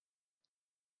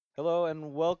Hello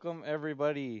and welcome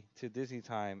everybody to Disney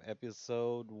Time,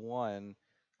 episode 1.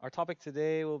 Our topic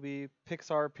today will be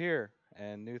Pixar Pier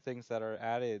and new things that are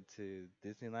added to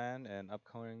Disneyland and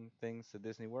upcoming things to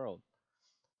Disney World.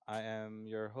 I am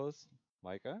your host,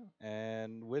 Micah,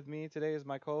 and with me today is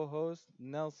my co-host,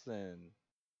 Nelson.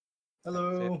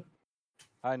 Say Hello.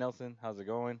 hi, Nelson. How's it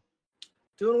going?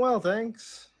 Doing well,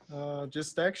 thanks.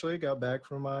 Just actually got back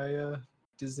from my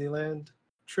Disneyland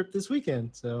trip this weekend,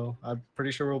 so I'm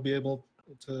pretty sure we'll be able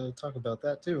to talk about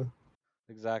that too.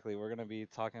 Exactly. We're going to be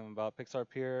talking about Pixar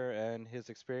Pier and his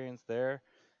experience there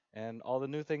and all the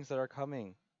new things that are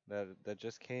coming that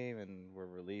just came and were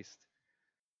released.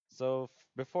 So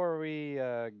before we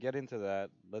get into that,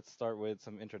 let's start with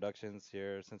some introductions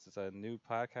here since it's a new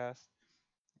podcast,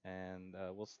 and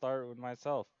we'll start with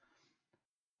myself.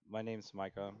 My name's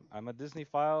Micah. I'm a Disney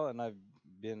file, and I've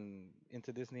been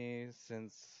into Disney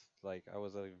since like I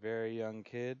was a very young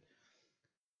kid.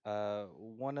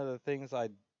 One of the things I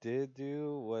did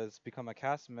do was become a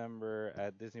cast member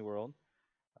at Disney World.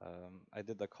 I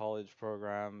did the college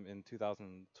program in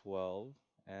 2012,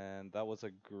 and that was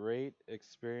a great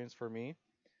experience for me.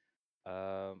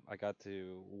 I got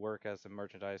to work as a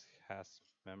merchandise cast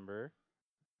member,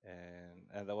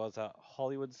 and that was at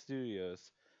Hollywood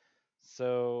Studios.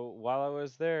 So while I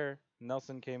was there,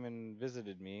 Nelson came and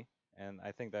visited me, and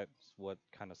I think that's what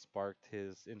kind of sparked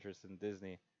his interest in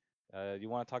Disney. You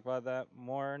want to talk about that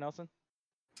more, Nelson?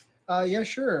 Yeah,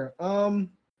 sure.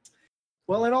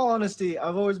 Well, in all honesty,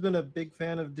 I've always been a big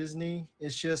fan of Disney.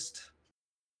 It's just,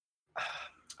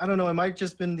 I don't know, it might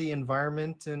just been the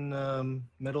environment in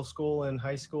middle school and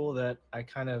high school that I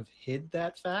kind of hid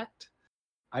that fact.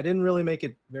 I didn't really make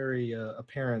it very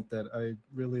apparent that I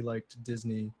really liked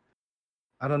Disney.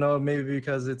 I don't know, maybe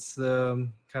because it's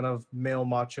kind of male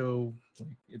macho.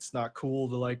 Like, it's not cool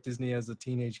to like Disney as a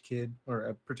teenage kid,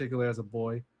 or particularly as a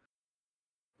boy.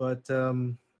 But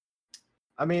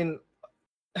I mean,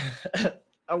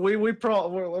 we're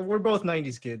both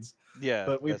 '90s kids, Yeah,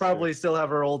 but we that's true. probably still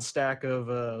have our old stack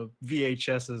of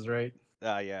VHSs, right?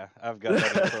 Ah, yeah, I've got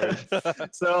that in storage.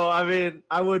 So I mean,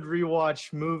 I would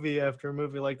rewatch movie after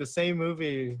movie, like the same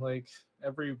movie, like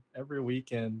every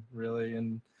weekend, really.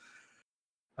 And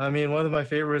I mean, one of my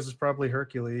favorites is probably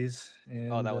Hercules,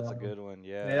 Oh, and that was a good one.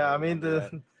 Yeah, yeah, I I mean remember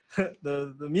the that.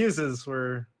 the muses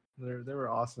were they were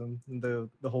awesome. And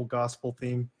the whole gospel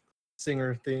theme,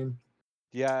 singer theme,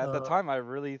 Yeah, at the uh, time, I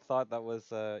really thought that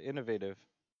was innovative.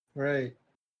 right.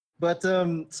 But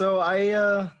so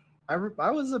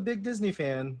I was a big Disney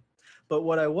fan, but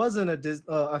what I wasn't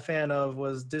a fan of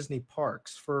was Disney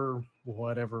parks for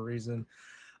whatever reason.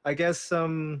 I guess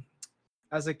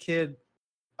as a kid,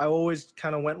 I always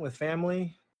kind of went with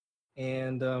family,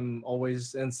 and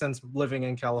always, and since living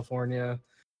in California,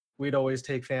 we'd always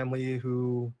take family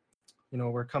who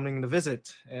were coming to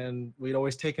visit, and we'd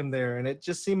always take them there, and it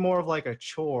just seemed more of like a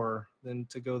chore than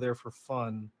to go there for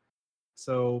fun.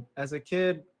 So as a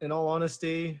kid, in all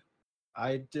honesty,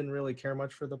 I didn't really care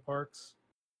much for the parks.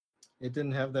 It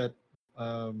didn't have that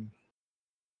um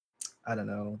I don't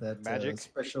know, that Magic?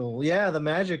 special, yeah, the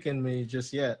magic in me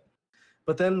just yet.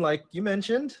 But then, like you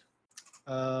mentioned,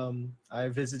 I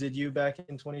visited you back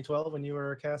in 2012 when you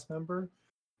were a cast member,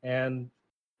 and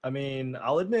I mean,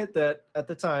 I'll admit that at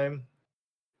the time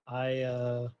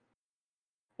I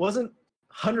wasn't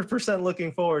 100%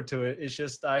 looking forward to it. It's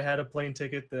just I had a plane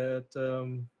ticket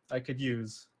that I could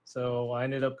use, so I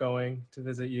ended up going to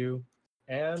visit you,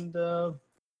 and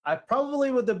I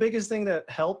probably with the biggest thing that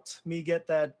helped me get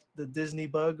the Disney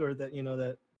bug, or that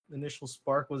that initial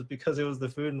spark, was because it was the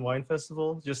Food and Wine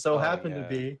Festival. Just so Oh, happened to yeah.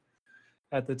 be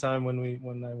at the time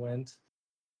when I went,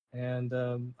 and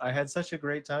I had such a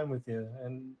great time with you,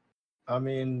 and I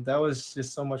mean that was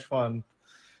just so much fun.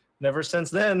 Never since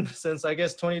then, since I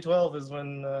guess 2012 is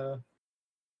when,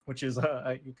 which is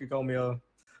you could call me a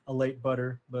late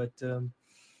butter, but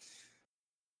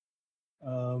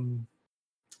um,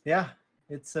 yeah,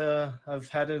 it's I've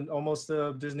had an almost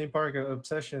a Disney park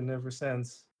obsession ever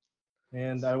since,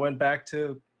 and I went back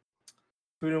to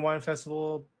Food and Wine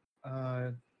Festival uh,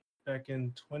 back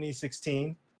in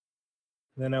 2016.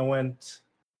 Then I went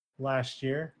last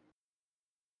year,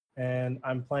 and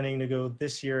I'm planning to go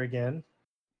this year again.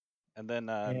 And then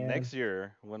And next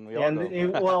year, when we all go.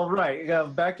 well, right, yeah,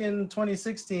 back in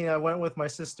 2016, I went with my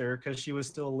sister because she was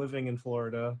still living in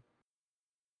Florida.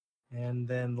 And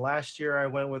then last year, I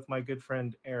went with my good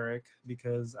friend Eric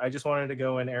because I just wanted to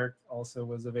go, and Eric also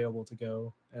was available to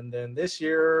go. And then this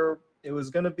year, it was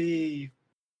gonna be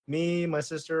me, my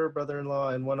sister, brother-in-law,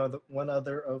 and one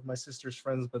other of my sister's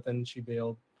friends, but then she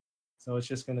bailed. So it's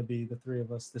just gonna be the three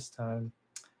of us this time.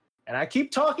 And I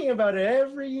keep talking about it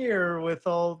every year with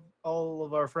all all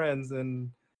of our friends, and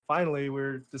finally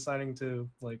we're deciding to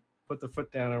like put the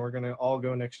foot down, and we're gonna all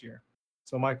go next year.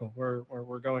 So Michael, we're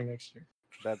going next year.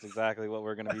 That's exactly what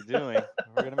we're going to be doing.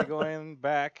 We're going to be going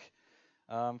back.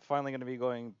 Finally going to be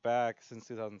going back since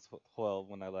 2012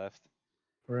 when I left.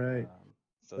 Right. Um,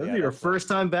 so This is yeah, your that's a first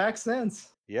time back since.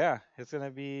 yeah. It's going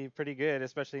to be pretty good,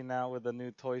 especially now with the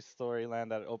new Toy Story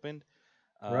Land that opened.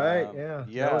 Right. Yeah. That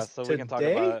Yeah, was so we can talk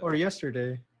today about or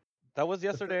yesterday. that was The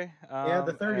th- yesterday. yeah,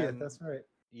 the 30th. And That's right.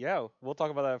 yeah, we'll talk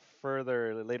about that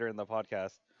further later in the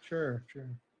podcast. Sure. Sure.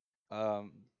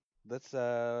 Um, let's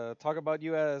talk about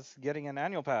you as getting an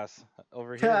annual pass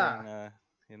over here Yeah.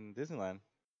 in Disneyland.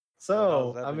 So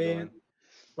how's So that I been mean, going?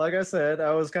 like I said,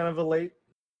 I was kind of a late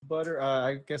butter.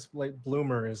 I guess late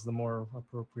bloomer is the more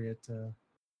appropriate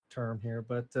term here.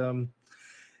 But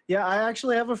yeah, I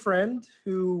actually have a friend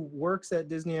who works at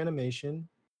Disney Animation,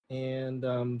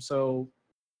 and so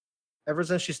ever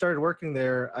since she started working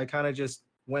there, I kind of just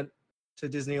went to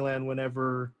Disneyland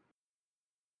whenever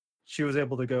she was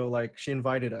able to go. Like she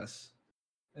invited us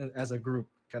as a group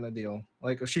kind of deal.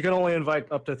 Like she could only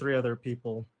invite up to 3 other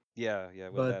people, Yeah, yeah,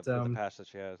 but with the pass that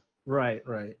she has. right,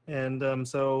 right. And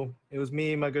so it was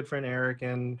me, my good friend Eric,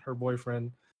 and her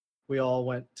boyfriend. We all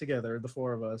went together, the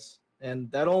 4 of us.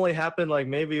 And that only happened like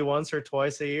maybe once or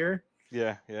twice a year.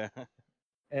 Yeah, yeah.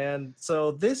 And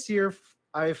so this year,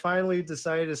 I finally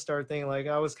decided to start thinking like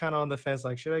I was kind of on the fence,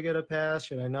 like, should I get a pass?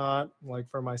 Should I not? Like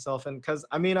for myself. And because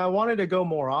I mean, I wanted to go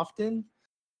more often,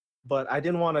 but I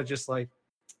didn't want to just like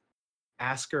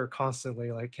ask her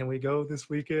constantly, like, can we go this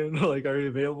weekend? Like, are you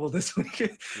available this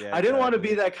weekend? Yeah, I didn't want to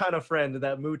exactly. be that kind of friend,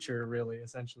 that moocher, really,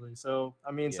 essentially. So,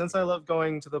 I mean, Yeah, since I love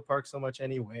going to the park so much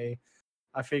anyway,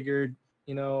 I figured,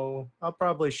 I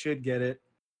probably should get it.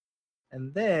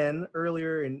 And then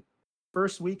earlier in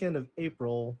first weekend of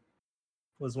April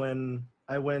was when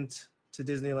I went to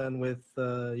Disneyland with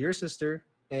your sister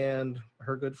and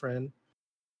her good friend.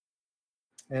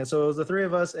 And so it was the 3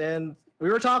 of us, and we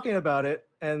were talking about it.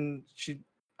 And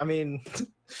I mean,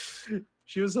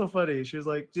 she was so funny. She was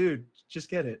like, "Dude, just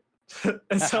get it."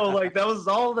 And so like that was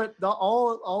all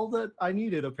that I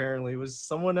needed. Apparently, was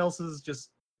someone else's just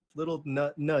little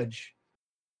nudge.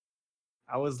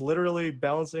 I was literally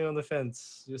balancing on the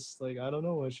fence, just like I don't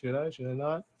know, what should I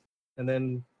not? And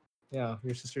then, yeah,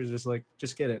 your sister's just like,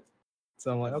 just get it.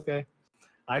 So I'm like, and okay.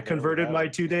 I there we converted have my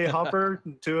it. 2-day hopper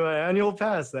to an annual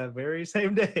pass that very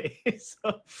same day.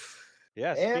 So,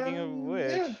 Yeah, speaking of and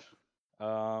which,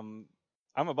 yeah, um,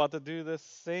 I'm about to do the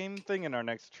same thing in our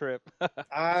next trip.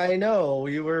 I know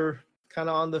you were kind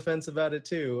of on the fence about it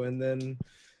too. And then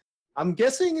I'm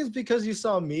guessing it's because you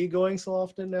saw me going so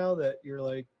often now that you're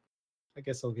like, I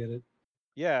guess I'll get it.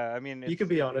 Yeah, I mean You can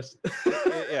be honest.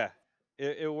 yeah,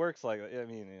 it works like I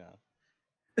mean,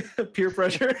 Peer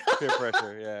pressure. peer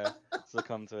pressure. Yeah,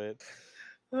 succumb to it.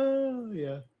 Oh,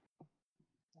 yeah.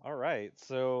 All right,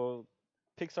 so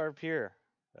Pixar Pier.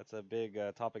 That's a big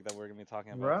topic that we're gonna be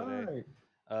talking about today.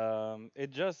 Right.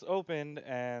 It just opened,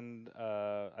 and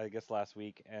I guess last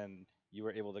week, and you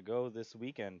were able to go this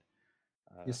weekend.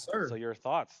 Yes, So sir. your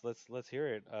thoughts? Let's hear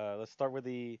it. Let's start with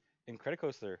the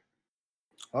Incredicoaster.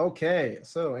 Okay,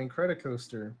 so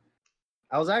Incredicoaster.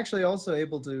 I was actually also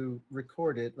able to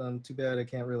record it. Too bad I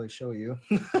can't really show you.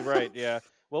 Right. Yeah.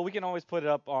 Well, we can always put it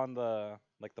up on the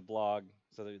like the blog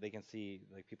so that they can see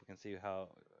like people can see how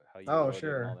you Oh, rode it and all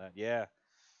sure. that. Yeah.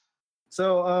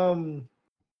 So,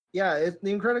 yeah,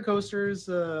 the Incredicoasters,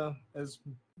 as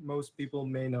most people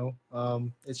may know,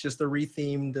 it's just a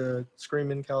rethemed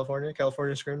Screamin'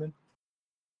 California Screamin',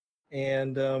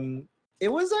 and it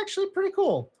was actually pretty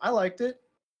cool. I liked it.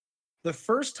 The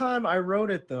first time I rode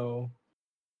it, though,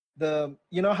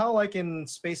 you know how like in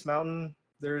Space Mountain,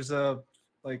 there's a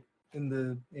like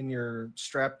in your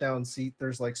strap down seat,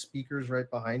 there's like speakers right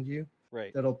behind you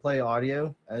Right. that'll play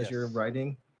audio as you're Yes.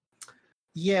 riding.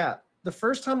 Yeah, the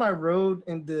first time I rode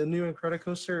in the new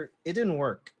Incredicoaster, it didn't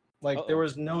work. Like there Uh-oh.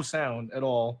 was no sound at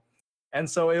all. And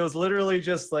so it was literally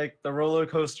just like the roller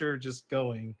coaster just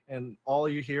going, and all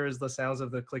you hear is the sounds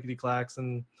of the clickety clacks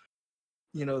and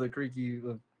the creaky,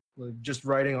 just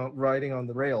riding on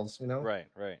the rails. Right.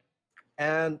 Right.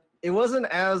 And it wasn't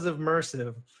as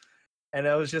immersive. And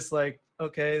I was just like,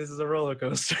 okay, this is a roller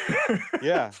coaster.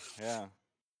 Yeah. Yeah.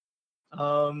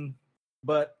 um,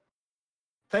 but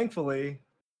thankfully,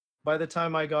 by the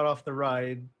time I got off the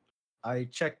ride, I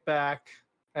checked back,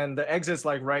 and the exit's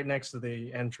like right next to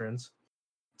the entrance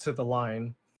to the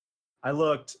line. I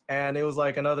looked, and it was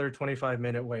like another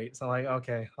 25-minute wait. So I'm like,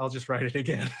 okay, I'll just ride it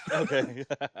again. Okay.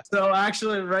 So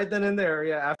actually, right then and there,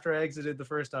 yeah, after I exited the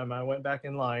first time, I went back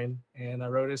in line and I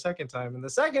rode it a second time. And the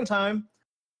second time,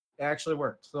 it actually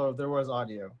worked. So there was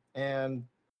audio. And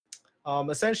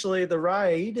Essentially, the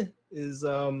ride is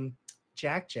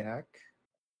Jack Jack.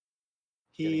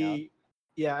 Getting out. He,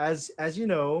 yeah, as you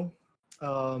know,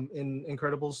 in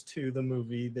Incredibles 2, the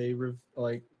movie,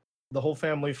 like the whole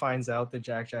family finds out that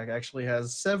Jack Jack actually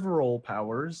has several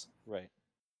powers, Right.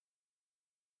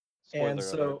 and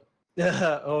Spoiler alert.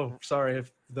 so, oh, sorry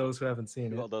if those who haven't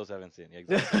seen Well, it. those haven't seen. Yeah,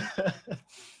 exactly.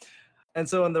 And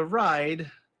so in the ride,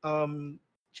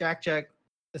 Jack Jack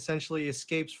essentially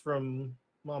escapes from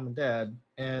mom and dad,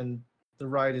 and the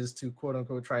ride is to quote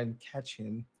unquote try and catch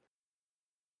him.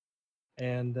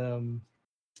 And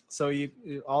so you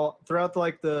all throughout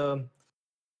like the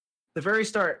very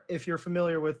start, if you're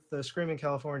familiar with the Screaming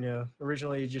California,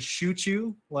 originally it just shoots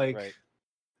you like Right.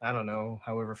 I don't know,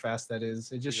 however fast that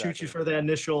is. It just shoots you Exactly. for the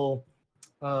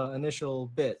initial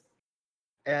bit.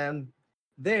 And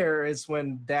there is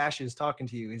when Dash is talking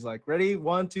to you. He's like, "Ready,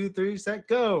 1, 2, 3, set,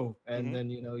 go!" And Hmm. then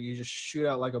you just shoot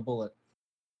out like a bullet.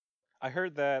 I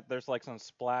heard that there's like some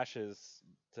splashes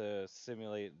to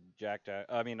simulate Jack Jack.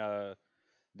 I mean,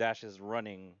 Dash is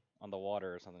running on the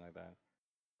water or something like that.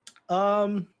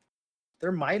 Um,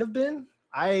 there might have been.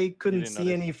 I You couldn't didn't see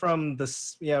notice? any from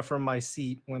from my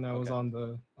seat when I was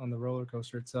Okay. on the roller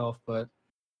coaster itself, but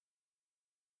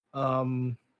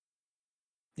um,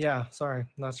 yeah, sorry,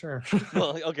 not sure.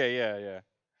 Well, okay, yeah, yeah.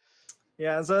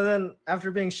 Yeah, so then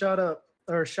after being shot up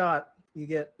or shot, you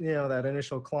get that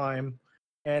initial climb,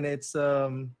 and it's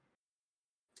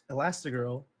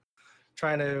Elastigirl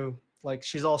trying to like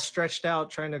she's all stretched out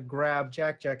trying to grab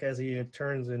Jack Jack as he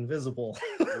turns invisible.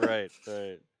 Right,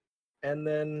 right. And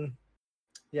then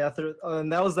yeah,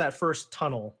 and that was that first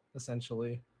tunnel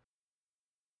essentially.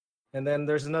 And then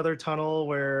there's another tunnel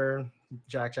where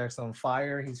Jack Jack's on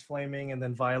fire, he's flaming, and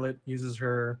then Violet uses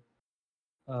her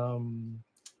um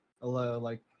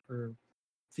like her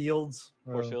fields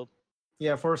Force field.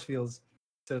 yeah, force fields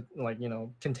to like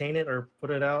contain it or put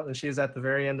it out, and she's at the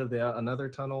very end of the another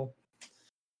tunnel.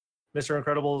 Mr.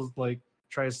 Incredible like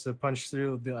tries to punch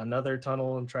through another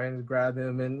tunnel and trying to grab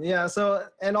him, and yeah, so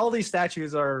and all these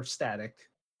statues are static;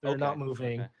 they're Okay, not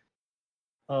moving. okay.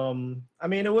 I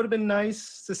mean, it would have been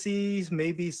nice to see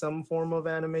maybe some form of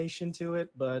animation to it,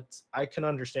 but I can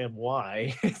understand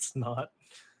why it's not.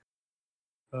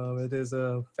 It is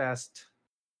a fast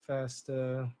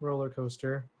roller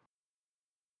coaster.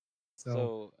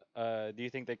 So, So, do you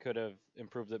think they could have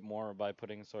improved it more by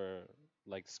putting sort of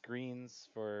like screens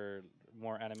for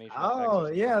more animation effects or oh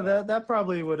something yeah, like that? that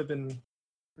probably would have been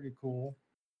pretty cool.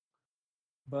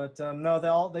 But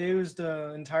no, they used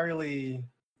entirely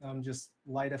just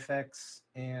light effects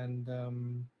and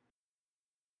And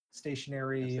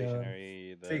stationary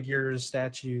stationary, the figures,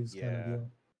 statues, kind of yeah,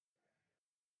 deal.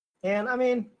 And I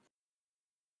mean,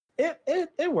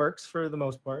 it works for the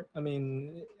most part. I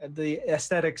mean, the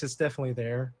aesthetics is definitely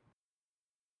there,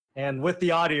 and with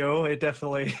the audio, it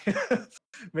definitely oh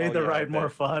made the yeah, I ride more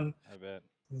bet, fun. I bet.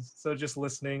 So just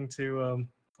listening to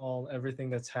all everything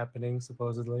that's happening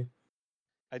supposedly.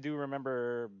 I do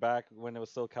remember back when it was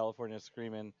still California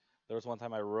Screaming. There was one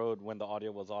time I rode when the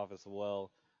audio was off as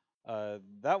well.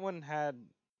 That one had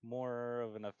more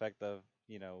of an effect of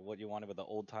what you wanted with the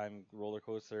old time roller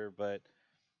coaster, but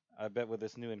I bet with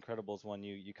this new Incredibles one,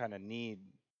 you kind of need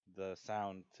the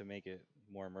sound to make it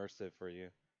more immersive for you.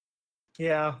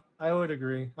 Yeah, I would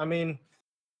agree. I mean,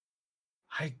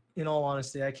 in all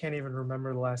honesty, I can't even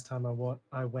remember the last time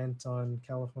I went on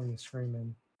California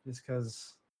Screaming, just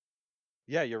because.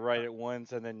 Yeah, you ride it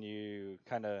once and then you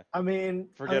kind of I forget mean,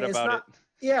 it's about it. not.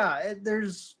 Yeah,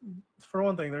 there's for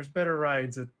one thing, there's better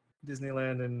rides at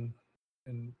Disneyland and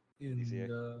in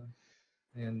DCA.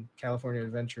 and California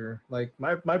Adventure. Like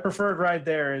my preferred ride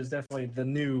there is definitely the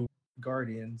new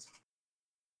Guardians,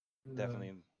 the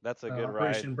Definitely, that's a good ride.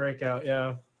 Operation Breakout.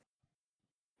 Yeah,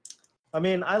 I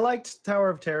mean, I liked Tower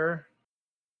of Terror,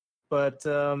 but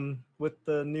with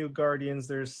the new Guardians,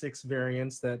 there's 6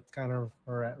 variants that kind of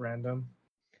are at random.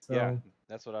 Yeah, So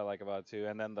that's what I like about it too.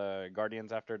 And then the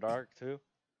Guardians After Dark too.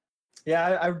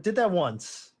 yeah, I did that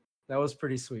once. That was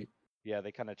pretty sweet. Yeah,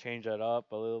 they kind of change that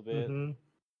up a little bit, Mm-hmm.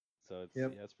 so it's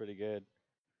Yep. yeah, it's pretty good.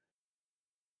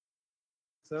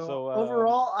 So So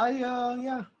overall,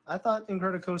 I thought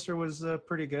Incredicoaster was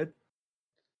pretty good.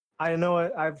 I know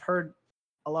I've heard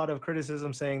a lot of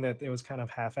criticism saying that it was kind of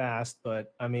half-assed,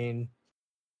 but I mean,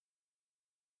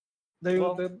 the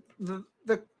well, the the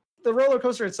the, the roller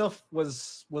coaster itself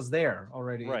was there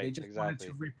already. They right, just wanted to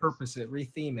exactly. repurpose it,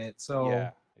 retheme it. Yeah,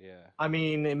 So yeah. I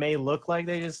mean, it may look like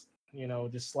they just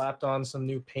just slapped on some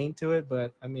new paint to it,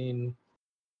 but I mean,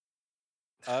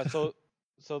 So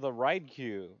the ride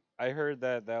queue, I heard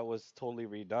that that was totally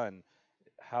redone.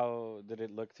 How did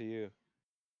it look to you?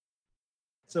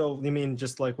 So you mean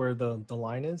just like where the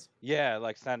line is? Yeah,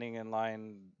 like standing in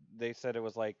line. They said it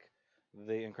was like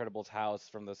the Incredibles house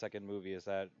from the second movie. Is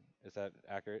that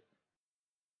accurate?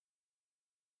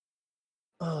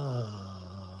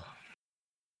 Uh,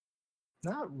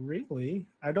 Not really.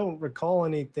 I don't recall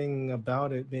anything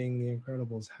about it being the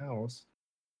Incredibles house.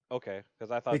 Okay,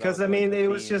 because I thought that Because was I like mean, the it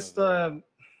was theme of just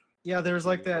yeah, there's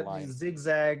like the that line.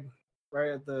 zigzag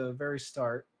right at the very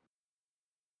start,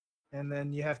 and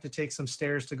then you have to take some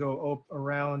stairs to go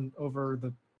around over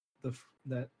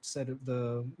that set of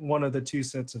the one of the two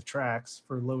sets of tracks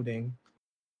for loading,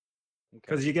 Okay.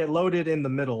 because you get loaded in the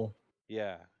middle.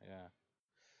 Yeah, yeah.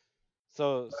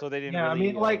 So they didn't Yeah, I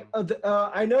mean, really like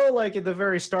I know, like at the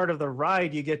very start of the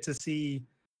ride, you get to see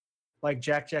like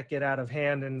Jack get out of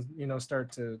hand and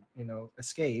start to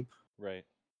escape. right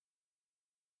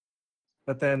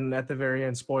But then at the very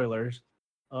end, spoilers,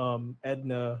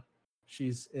 Edna,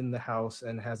 she's in the house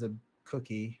and has a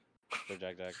cookie for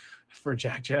Jack Jack. for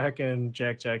Jack, and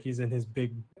Jack, he's in his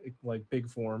big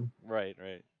form, Right,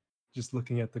 right. just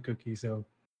looking at the cookie. So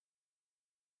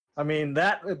I mean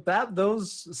that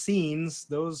those scenes,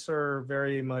 those are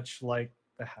very much like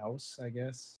the house, I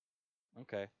guess.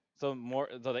 Okay. So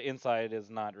the inside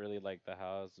is not really like the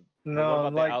house. But what No, about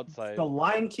the like outside? the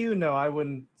line queue, no, I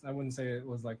wouldn't say it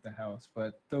was like the house,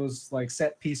 but those like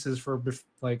set pieces for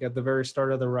like at the very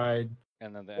start of the ride,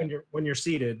 And then the when end. you're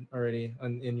seated already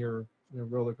in your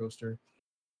roller coaster,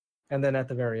 and then at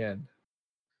the very end.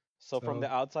 So from So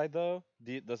the outside though,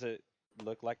 does it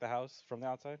look like the house from the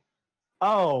outside?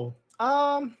 oh,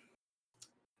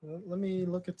 let me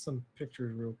look at some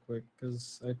pictures real quick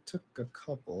because I took a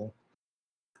couple.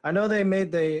 I know they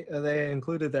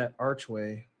included that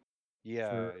archway Yeah,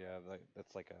 for yeah.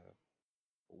 That's like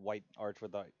a white arch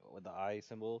with the eye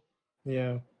symbol.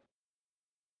 yeah.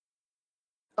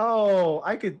 Oh,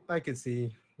 I could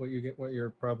see what you're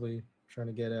probably trying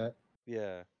to get at.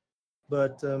 Yeah,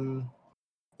 But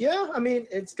yeah, I mean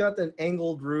it's got an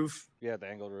angled roof, yeah. The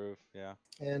angled roof. Yeah.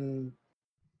 and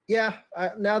yeah,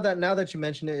 now that you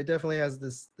mention it, it definitely has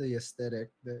the aesthetic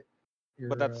that But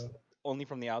you're that's only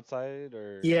from the outside,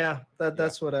 or yeah, yeah.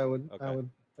 that's what I Okay, would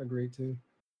agree to.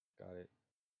 got it.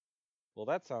 Well,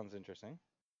 that sounds interesting.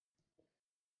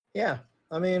 Yeah,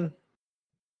 I mean,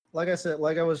 like I said,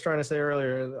 like I was trying to say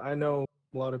earlier, I know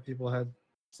a lot of people had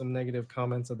some negative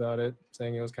comments about it,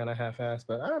 saying it was kind of half-assed,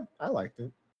 but I liked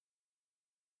it.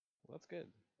 Well, that's good.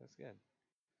 That's good.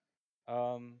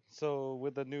 So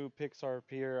with the new Pixar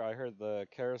Pier, I heard the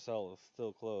carousel is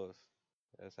still closed.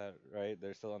 Is that right?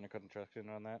 They're still under construction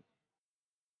on that?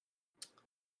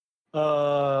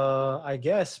 I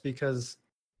guess because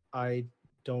I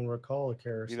don't recall a You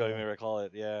don't even carousel. recall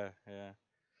it. Yeah, yeah.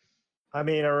 I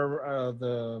mean,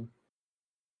 the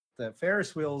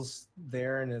Ferris wheel's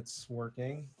there and it's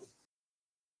working.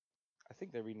 I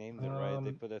think they renamed it, right? They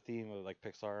Um, put a theme of like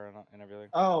Pixar and everything.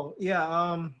 oh yeah.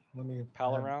 Let me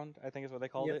Pal have Around, I think is what they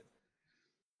called yep. it.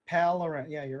 Pal around.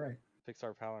 Yeah, you're right.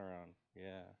 Pixar Pal Around.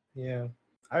 Yeah. Yeah,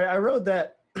 I rode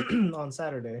that on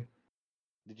Saturday.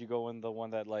 Did you go in the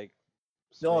one that like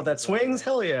Oh, that swings and swings?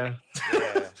 everything? Hell yeah.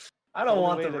 Yeah. I It's the don't only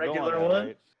want way the to go on regular that, one.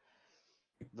 right?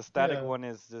 The static Yeah, one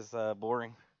is just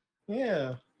boring.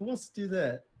 yeah. Who wants to do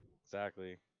that?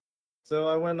 Exactly. So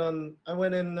I went on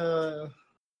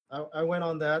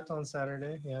that on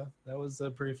Saturday. Yeah, that was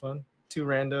pretty fun. Two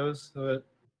randos, but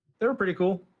they were pretty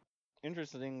cool.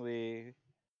 Interestingly,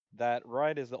 that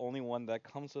ride is the only one that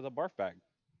comes with a barf bag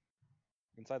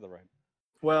inside the ride.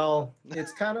 Well,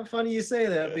 it's kind of funny you say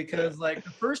that because like the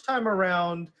first time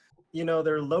around,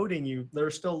 they're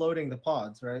still loading the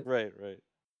pods, right? Right, right.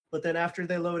 But then after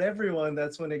they load everyone,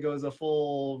 that's when it goes a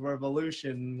full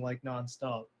revolution, like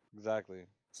nonstop. Exactly.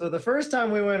 So the first time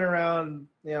we went around,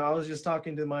 I was just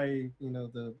talking to my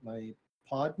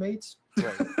pod mates.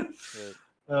 Right, right.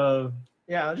 uh,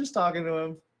 yeah, I was just talking to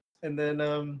them, and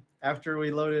then after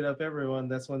we loaded up everyone,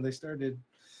 that's when they started.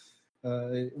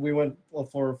 We went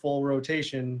for a full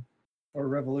rotation or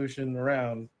revolution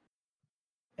around,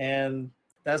 and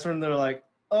that's when they're like,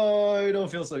 "Oh, I don't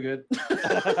feel so good."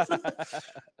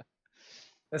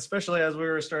 Especially as we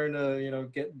were starting to,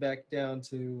 get back down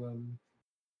to,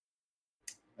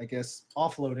 I guess,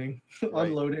 offloading, Right.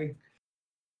 unloading.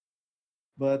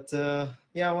 But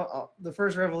yeah, well, the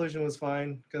first revolution was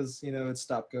fine because it's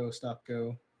stop go.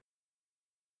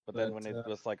 But then But when it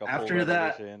was like a full after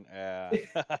that, revolution, yeah.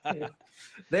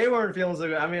 they weren't feeling so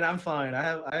good. I mean, I'm fine. I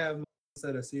have a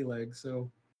set of sea legs,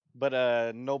 so But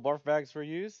no barf bags were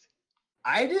used?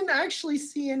 I didn't actually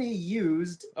see any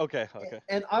used. Okay, okay.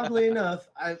 And oddly enough,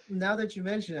 I now that you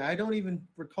mention it, I don't even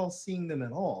recall seeing them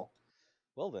at all.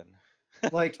 Well then.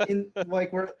 Like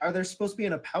where are they supposed to be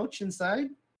in a pouch inside?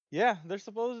 Yeah, they're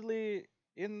supposedly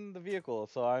in the vehicle,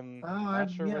 so I'm Oh,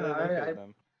 not sure where yeah. they located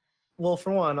them. Well,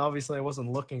 for one, obviously, I wasn't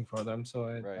looking for them, so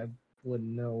Right. I wouldn't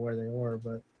know where they were.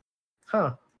 But,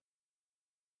 huh?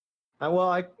 Well,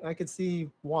 I could see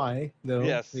why though,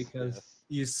 Yes, because yes.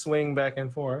 you swing back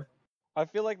and forth. I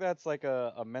feel like that's like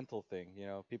a mental thing, you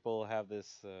know. People have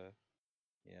this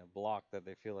block that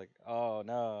they feel like, oh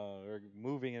no, we're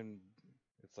moving and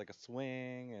it's like a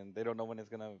swing and they don't know when it's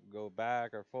gonna go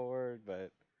back or forward,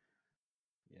 but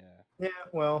yeah, Yeah.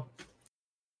 Well,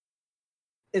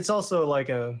 it's also like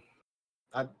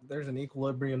there's an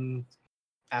equilibrium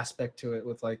aspect to it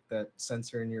with like that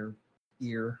sensor in your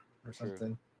ear or true.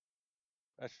 something.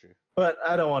 That's true. But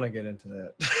I don't want to get into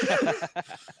that.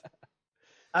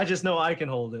 I just know I can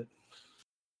hold it.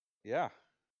 Yeah,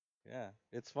 yeah.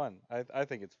 It's fun. I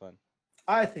think it's fun.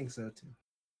 I think so too.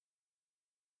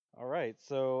 All right,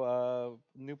 so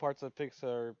new parts of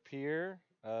Pixar Pier,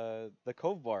 the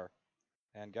Cove Bar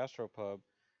and Gastropub.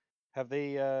 Have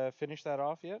they finished that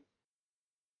off yet?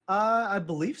 I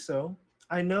believe so.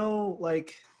 I know,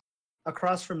 like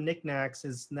across from Knickknacks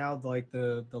is now like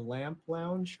the Lamp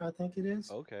Lounge. I think it is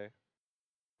Okay.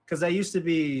 because that used to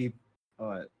be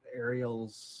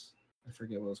Ariel's. I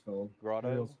forget what it was called.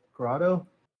 Ariel's Grotto? Grotto.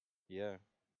 Yeah.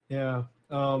 Yeah.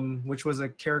 Which was a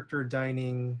character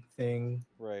dining thing.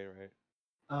 Right,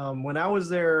 right. When I was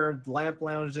there, Lamp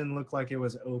Lounge didn't look like it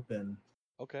was open,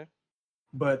 Okay.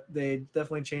 but they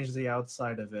definitely changed the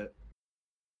outside of it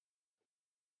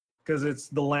because it's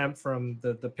the lamp from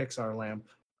the Pixar lamp.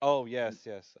 Oh, yes,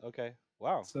 yes. Okay.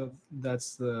 Wow. So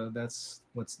that's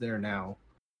what's there now.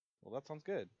 Well, that sounds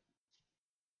good.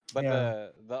 But Yeah.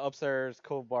 the upstairs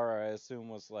Cove Bar, I assume,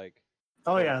 was like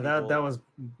Oh full of yeah, people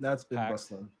that's been packed.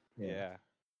 bustling. Yeah, Yeah,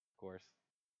 of course.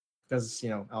 because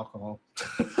alcohol.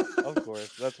 Of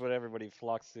course. That's what everybody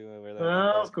flocks to over there in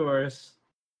that Of park. course.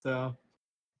 So,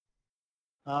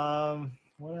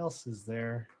 what else is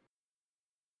there?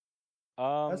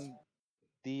 That's Um,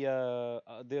 the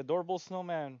adorable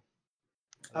snowman.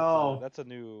 oh That's a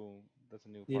new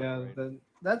park, yeah, right?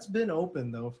 that's been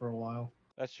open though for a while.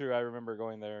 That's true. I remember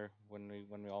going there when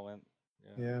we all went.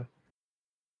 Yeah. Yeah.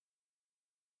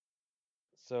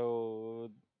 So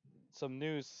some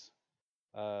news.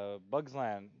 Bugs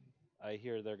Land. I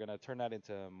hear they're gonna turn that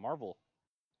into Marvel.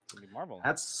 It's gonna be Marvel.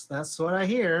 That's what I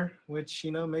hear, which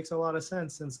makes a lot of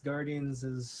sense since Guardians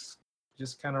is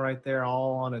just kind of right there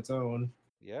all on its own.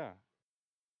 Yeah.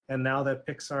 And now that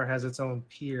Pixar has its own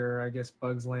pier, I guess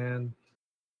Bugs Land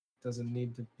doesn't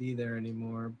need to be there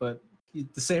anymore. But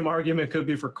the same argument could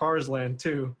be for Cars Land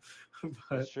too. That's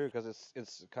But true because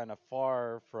it's kind of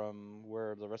far from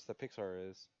where the rest of Pixar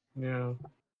is. yeah,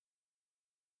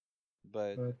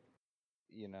 But but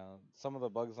some of the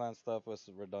Bugs Land stuff was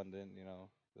redundant.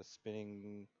 The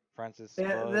spinning Francis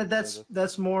yeah, bugs or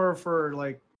that's more for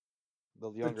like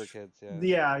the the younger kids.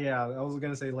 Yeah. yeah. I was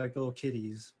gonna say like little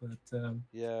kitties, but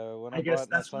Yeah. When I I guess brought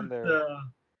my that's son what there,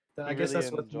 I he guess really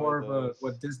that's what's more enjoyed of those.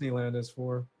 what Disneyland is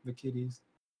for, the kiddies.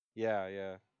 Yeah.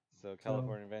 Yeah. So So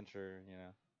California Adventure,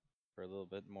 for a little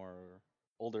bit more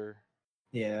older.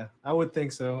 yeah, I would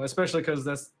think so, especially because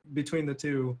that's between the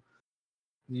two.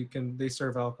 They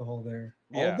serve alcohol there.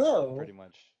 Yeah. Although Pretty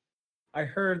much. I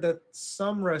heard that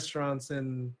some restaurants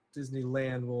in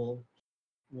Disneyland will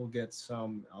get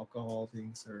some alcohol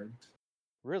being served.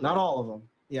 Not Really? all of them.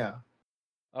 Yeah.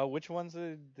 Which ones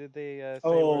did they say was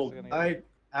Oh, gonna get it?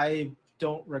 I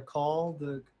don't recall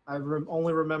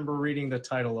only remember reading the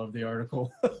title of the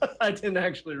article. I didn't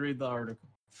actually read the article,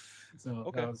 so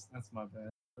Okay. that's my bad.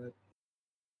 But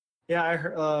yeah, I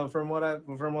heard from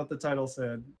what the title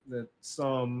said that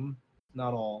some,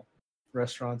 not all,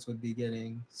 restaurants would be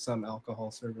getting some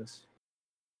alcohol service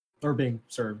or being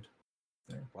served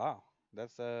there. Wow.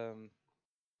 That's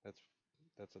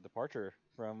that's a departure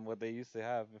from what they used to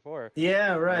have before.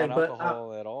 Yeah, right. But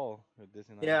Non-alcohol at all at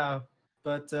Disneyland. yeah,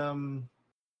 but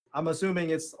I'm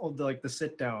assuming it's all like the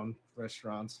sit down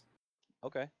restaurants.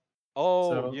 Okay.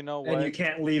 Oh, So you know and you what?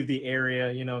 can't leave the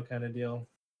area, kind of deal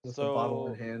with the bottle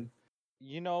in So hand.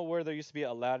 you know where there used to be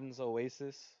Aladdin's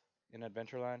Oasis in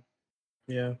Adventureland?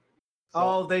 Yeah. So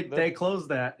Oh, they're they closed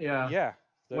that. Yeah. yeah,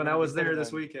 they're When I gonna be was there closing this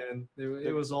that. weekend, it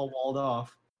They're was all walled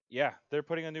off. yeah, they're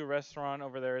putting a new restaurant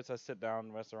over there. It's a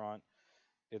sit-down restaurant.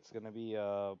 It's gonna be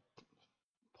a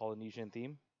Polynesian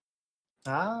theme.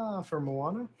 Ah, for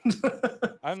Moana?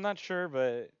 I'm not sure,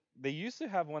 but they used to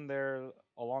have one there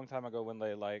a long time ago when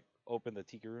they like opened the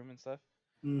tiki room and stuff.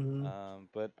 hmm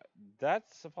But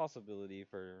that's a possibility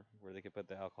for where they could put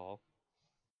the alcohol.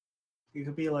 It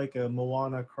could be like a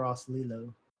Moana cross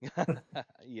Lilo.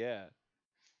 Yeah.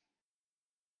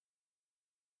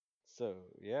 So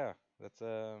yeah, that's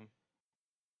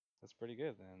That's pretty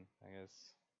good then, I guess.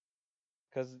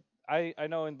 Because I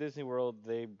know in Disney World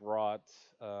they brought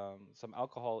some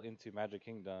alcohol into Magic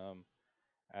Kingdom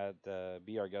at the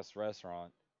Be Our Guest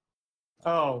restaurant.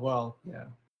 Oh well, yeah,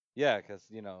 Yeah, because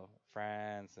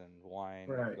France and wine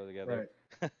right, go together.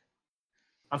 right.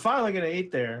 I'm finally gonna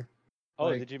eat there. Oh,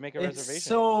 Like did you make a it's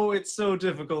reservation? so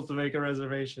difficult to make a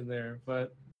reservation there,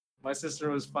 but my sister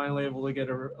was finally able to get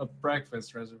a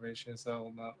breakfast reservation,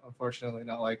 so not, unfortunately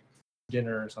not like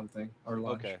dinner or something or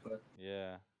lunch. Okay.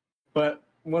 Yeah. But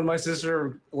when my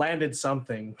sister landed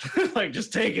something, like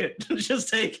just take it, just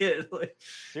take it. Like,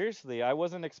 Seriously, I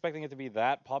wasn't expecting it to be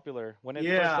that popular when it first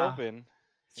yeah, opened.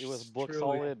 It was book truly.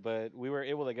 solid, but we were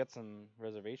able to get some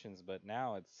reservations. But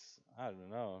now I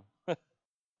don't know.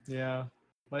 Yeah,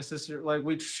 my sister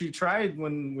like she tried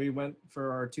when we went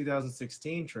for our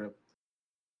 2016 trip,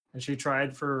 and she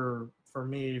tried for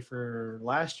me for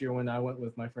last year when I went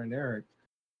with my friend Eric.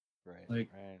 Right. Like,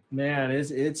 Right. man,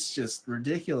 it's just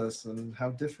ridiculous and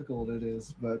how difficult it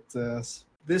is. But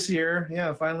this year,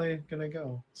 yeah, finally gonna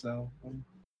go. So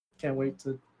can't wait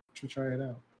to try it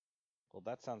out. Well,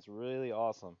 that sounds really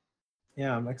awesome.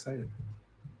 Yeah, I'm excited.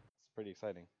 It's pretty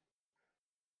exciting.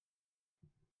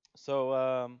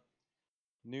 So,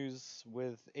 news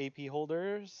with AP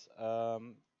holders.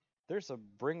 There's a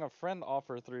bring a friend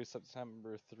offer through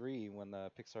September 3 when the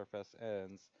Pixar Fest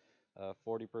ends.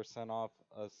 40% off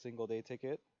a single day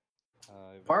ticket.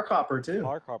 Park hopper too.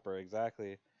 Park hopper,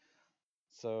 exactly.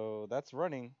 So that's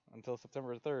running until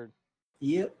September 3rd.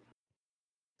 Yep.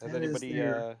 Has That is anybody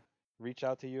there. reached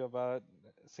out to you about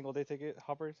a single day ticket,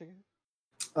 hopper ticket?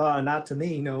 Not to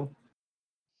me, no.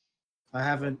 I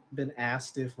haven't been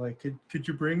asked if like could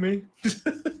you bring me?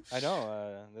 I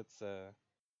know. That's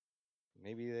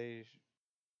maybe they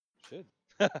should.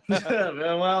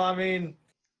 Well, I mean,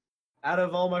 out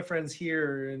of all my friends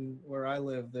here and where I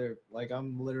live, they're like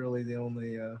I'm literally the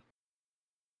only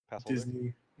Pass holder.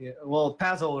 Disney, yeah, well,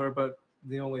 pass holder, but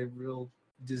the only real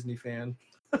Disney fan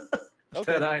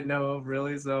Okay. that I know of,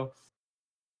 really. So,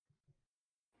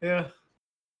 yeah,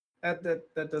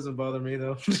 that doesn't bother me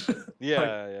though. Yeah, Like,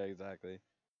 yeah, exactly.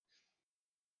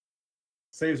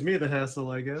 saves me the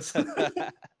hassle, I guess.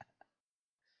 Because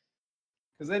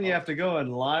then you Oh, have to go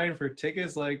in line for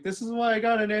tickets. Like, this is why I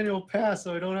got an annual pass,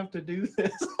 so I don't have to do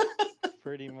this.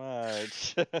 pretty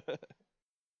much.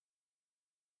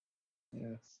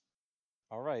 Yeah.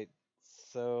 All right.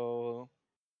 So,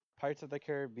 Pirates of the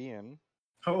Caribbean.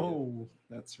 Oh,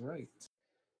 that's right.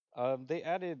 They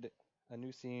added a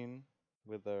new scene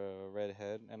with the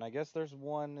redhead, and I guess there's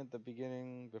one at the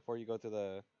beginning before you go to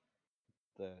the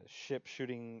ship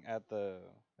shooting at the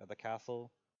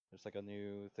castle. There's like a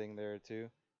new thing there too.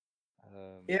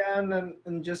 Yeah, and then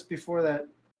and just before that,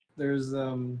 there's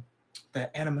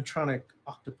that animatronic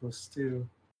octopus too.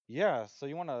 Yeah. So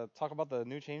you want to talk about the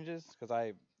new changes? Because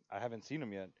I haven't seen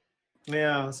them yet.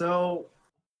 Yeah. So,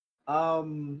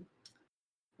 um,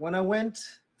 when I went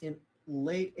in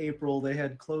late April, they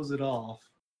had closed it off.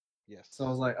 So I Yes.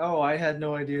 was like, oh, I had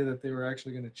no idea that they were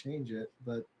actually going to change it,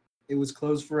 but it was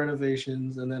closed for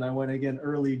renovations. And then I went again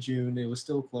early June. It was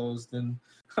still closed. And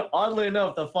oddly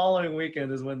enough, the following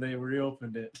weekend is when they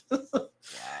reopened it. Wow.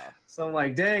 So I'm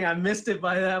like, dang, I missed it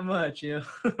by that much,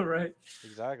 right?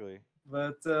 Exactly.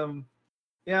 But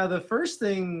yeah, the first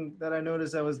thing that I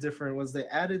noticed that was different was they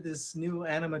added this new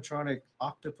animatronic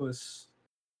octopus,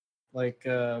 like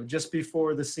just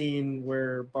before the scene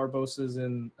where Barbossa's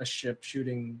in a ship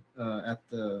shooting at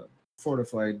the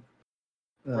fortified.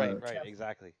 Right. Right. Castle.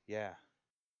 Exactly. Yeah.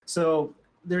 So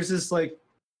there's this like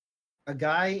a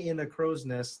guy in a crow's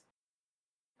nest.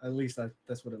 At least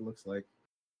that's what it looks like,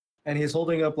 and he's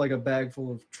holding up like a bag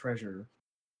full of treasure.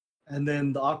 And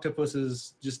then the octopus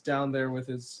is just down there with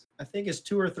his, I think it's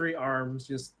 2 or 3 arms,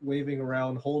 just waving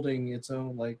around, holding its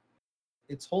own, like,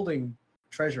 it's holding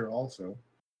treasure also.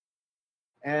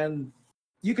 And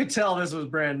you could tell this was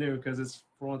brand new because it's,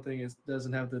 for one thing, it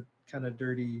doesn't have the kind of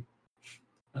dirty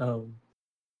um,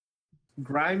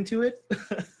 grime to it.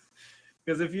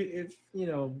 Because if you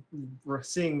know,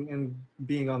 seeing and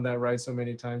being on that ride so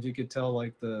many times, you could tell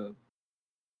like the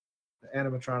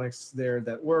animatronics there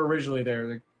that were originally there,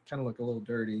 they kind of look a little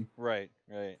dirty. Right.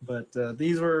 Right. But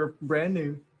these were brand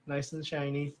new, nice and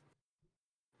shiny.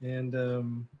 And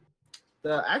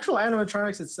the actual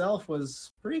animatronics itself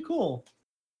was pretty cool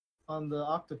on the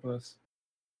octopus.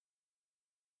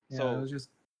 Yeah, it So was just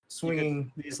you could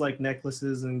swinging these like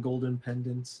necklaces and golden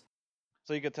pendants.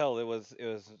 so you could tell it was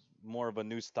more of a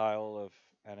new style of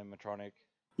animatronic.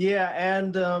 Yeah,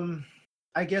 and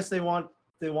I guess they want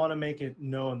to make it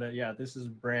known that yeah, this is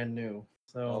brand new.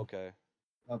 So Okay.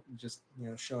 just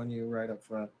showing you right up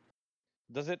front.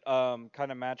 Does it kind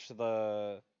of match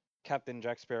the Captain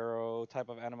Jack Sparrow type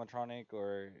of animatronic,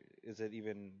 or is it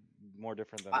even more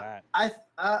different than I that? I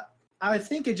I, I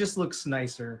think it just looks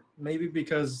nicer. Maybe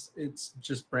because it's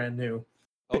just brand new.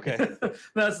 Okay.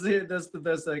 That's the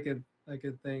best I could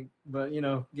think. But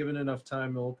given enough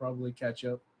time, it'll probably catch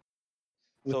up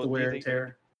with So the wear and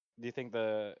tear. do you think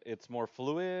the it's more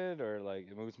fluid or like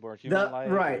it moves more human The like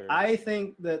right. or I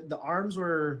think that the arms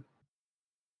were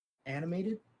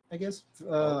animated. I guess.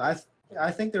 okay.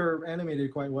 I think they were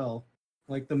animated quite well.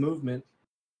 Like the movement,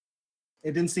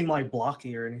 it didn't seem like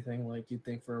blocky or anything like you'd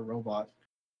think for a robot.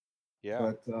 Yeah.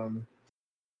 But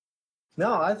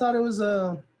no, I thought it was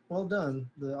well done,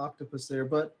 the octopus there.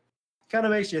 But kind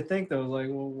of makes you think though, like,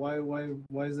 well,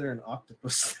 why is there an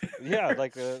octopus Yeah, there?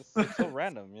 like it's so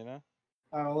random, you know?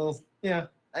 Well, yeah,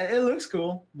 it looks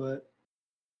cool, but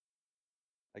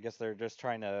I guess they're just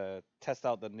trying to test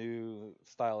out the new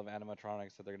style of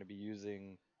animatronics that they're going to be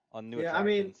using on new yeah, I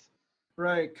mean, attractions.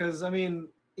 right? Because I mean,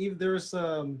 even there's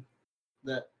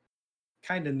that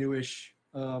kind of newish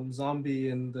zombie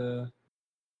in the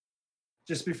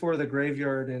just before the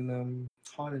graveyard in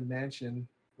Haunted Mansion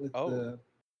with Oh, the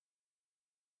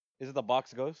is it the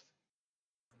box ghost?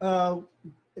 uh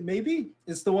maybe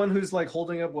it's the one who's like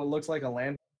holding up what looks like a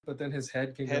lantern, but then his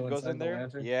head can Head go goes in inside the there?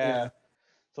 lantern. Yeah. Yeah.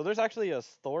 So there's actually a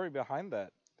story behind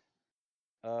that.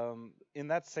 In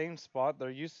that same spot, there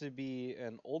used to be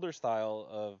an older style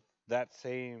of that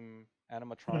same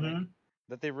animatronic Hmm.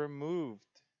 that they removed.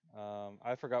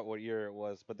 I forgot what year it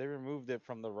was, but they removed it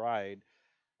from the ride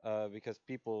because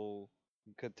people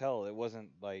could tell it wasn't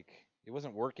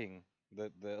working. The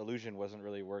illusion wasn't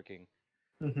really working.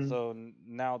 Hmm. So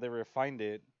now they refined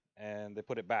it and they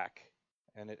put it back,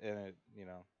 and it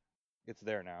it's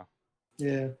there now.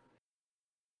 Yeah.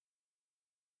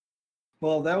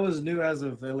 Well, that was new as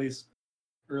of at least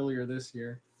earlier this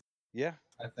year, Yeah,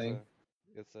 I it's think.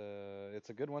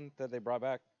 a good one that they brought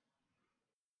back.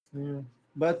 Yeah.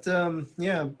 But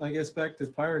yeah, I guess back to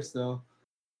Pirates though.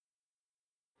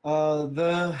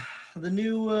 The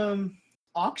new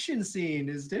auction scene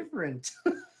is different.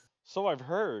 So I've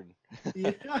heard.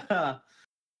 Yeah.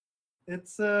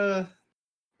 It's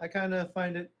I kind of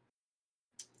find it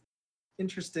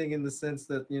interesting in the sense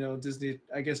that, Disney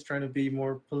I guess trying to be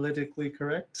more politically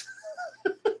correct.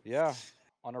 Yeah,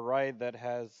 on a ride that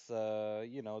has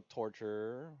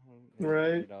torture and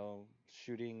Right.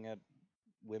 shooting at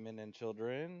women and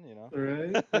children.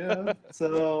 Right. Yeah.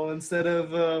 So instead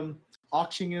of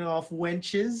auctioning off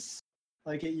wenches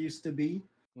like it used to be,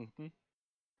 Hmm.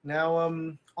 now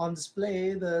on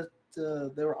display that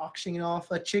they were auctioning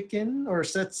off a chicken or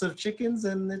sets of chickens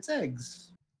and its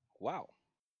eggs. Wow.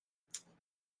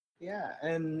 Yeah,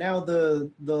 and now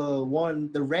the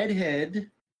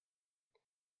redhead,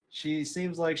 she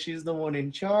seems like she's the one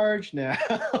in charge now.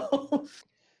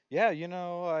 Yeah,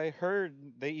 I heard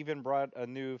they even brought a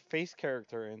new face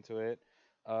character into it.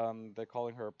 They're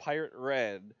calling her Pirate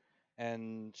Red,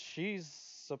 and she's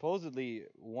supposedly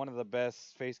one of the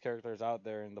best face characters out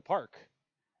there in the park.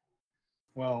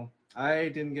 Well, I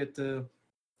didn't get to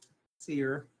see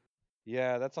her.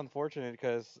 Yeah, that's unfortunate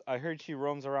because I heard she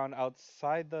roams around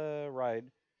outside the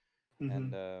ride,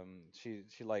 and Hmm. she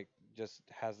like just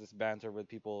has this banter with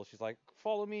people. She's like,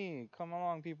 "Follow me, come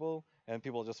along, people," and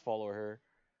people just follow her.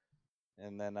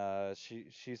 And then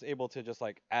she's able to just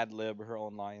like ad lib her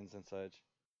own lines and such.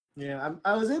 Yeah,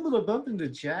 I was able to bump into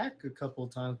Jack a couple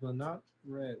times, but not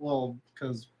Red. Well,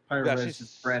 because Pirate Yeah, Red's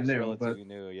just brand she's new, but relatively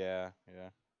new. Yeah, yeah.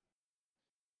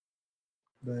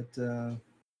 but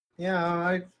yeah,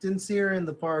 I didn't see her in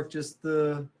the park. Just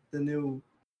the new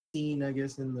scene, I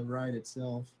guess, in the ride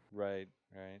itself. Right,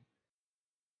 right.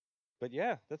 But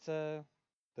yeah,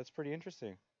 that's pretty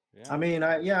interesting. Yeah, I mean,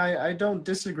 I don't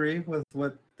disagree with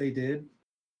what they did.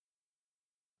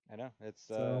 I know. It's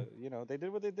So they did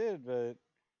what they did, but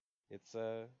it's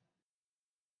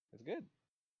it's good.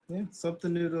 yeah,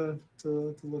 something new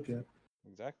to look at.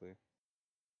 Exactly.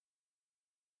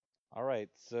 All right,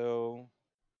 so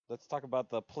let's talk about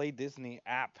the Play Disney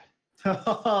app.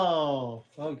 Oh,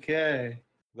 okay,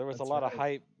 There was a that's lot of right.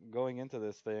 hype going into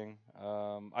this thing.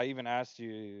 I even asked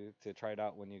you to try it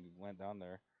out when you went down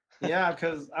there. Yeah,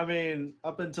 because I mean,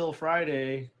 up until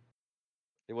Friday,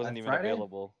 It wasn't even Friday?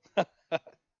 available.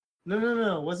 No, no,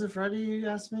 no. Was it Friday you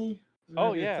asked me?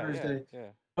 Oh Maybe yeah, yeah, Thursday. yeah.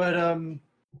 But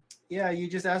yeah, you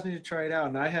just asked me to try it out,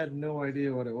 and I had no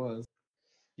idea what it was.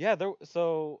 Yeah,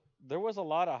 there was a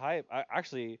lot of hype.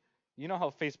 Actually, you know how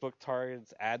Facebook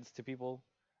targets ads to people?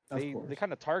 Of They course.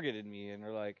 kind of targeted me and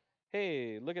they're like,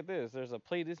 "Hey, look at this. There's a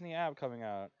Play Disney app coming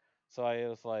out." So I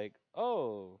was like,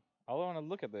 "Oh, I want to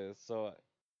look at this." So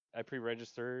I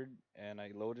pre-registered and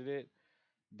I loaded it.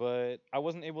 but I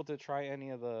wasn't able to try any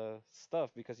of the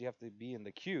stuff because you have to be in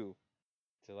the queue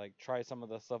to like try some of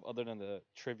the stuff other than the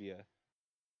trivia.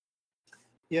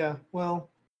 Yeah, well,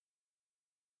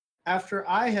 after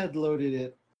I had loaded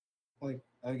it, like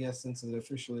I guess since it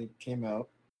officially came out,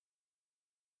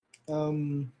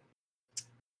 um,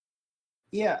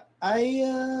 yeah,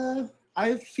 I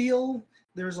feel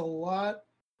there's a lot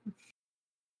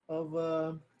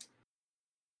of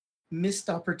missed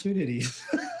opportunities.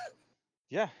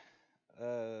 Yeah,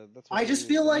 that's what I just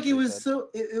they feel like it initially was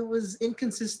said. it was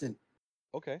inconsistent.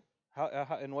 Okay, how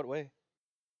in what way?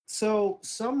 So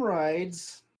some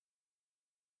rides,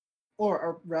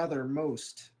 or rather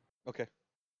Okay,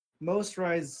 most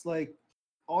rides, like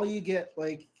all you get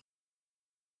like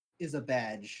is a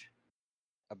badge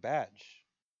a badge.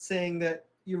 saying that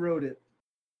you rode it,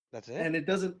 That's it. and it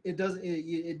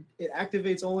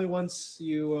activates only once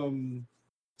you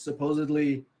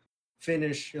supposedly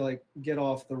finish, like get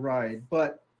off the ride.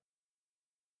 But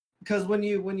because when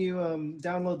you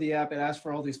download the app, it asks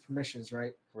for all these permissions,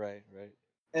 right? Right, right,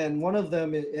 And one of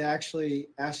them, it actually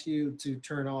asks you to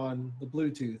turn on the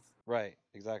Bluetooth. right.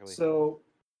 Exactly. So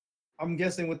I'm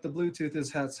guessing with the Bluetooth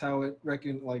is that's how it like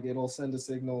it'll send a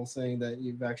signal saying that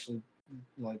you've actually,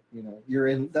 like, you're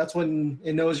in. That's when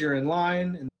it knows you're in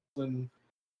line, and when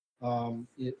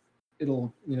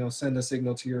it'll send a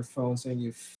signal to your phone saying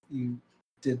you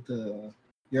did the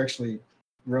you actually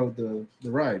rode the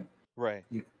ride. Right.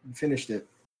 You finished it.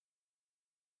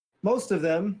 Most of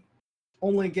them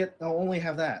only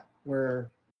have that, where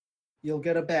you'll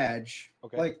get a badge,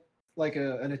 Okay. like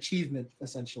an achievement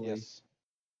essentially, Yes.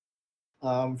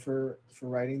 for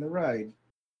riding the ride.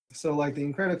 So like the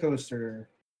Incredicoaster,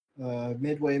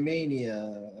 Midway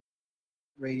Mania,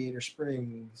 Radiator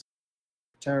Springs,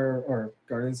 Terror or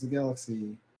Guardians of the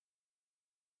Galaxy.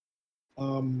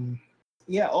 Um,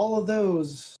 yeah, all of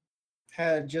those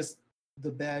had just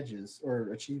the badges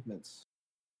or achievements.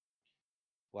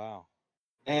 Wow.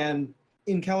 And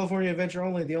in California Adventure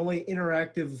Only, the only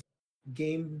interactive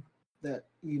game that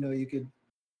you could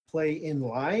play in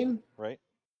line Right.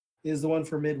 is the one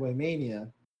for Midway Mania.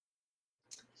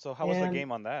 So how was the And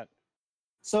game on that?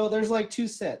 so there's like two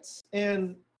sets,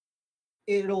 and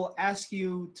it'll ask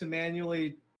you to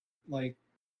manually, like,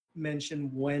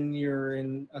 mention when you're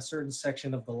in a certain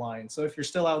section of the line. So if you're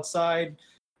still outside,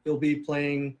 you'll be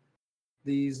playing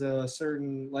these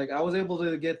certain, like, I was able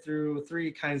to get through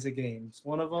three kinds of games.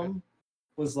 One of Okay. them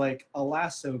was like a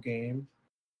lasso game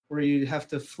where you have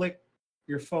to flick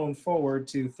your phone forward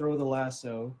to throw the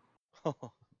lasso,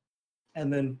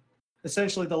 and then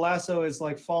essentially the lasso is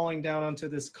like falling down onto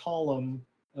this column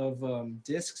of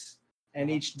discs, and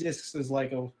Uh-huh. each disc is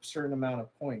like a certain amount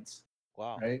of points,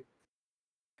 Wow. right?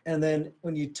 And then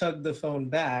when you tug the phone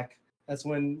back, that's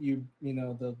when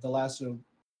the lasso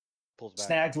Pulls back.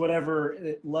 snags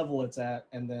whatever level it's at,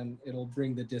 and then it'll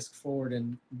bring the disc forward,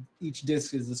 and each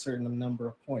disc is a certain number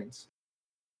of points.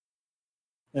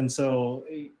 And so,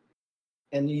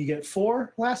 and you get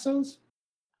four lassos,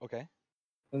 Okay.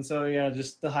 and so yeah,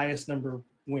 just the highest number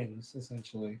wins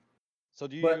essentially. So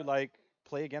do you But like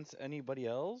play against anybody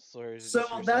else or is it so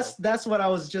just that's yourself? that's what I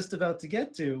was just about to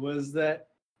get to, was that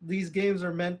these games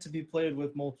are meant to be played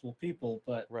with multiple people,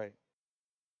 but Right.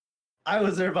 I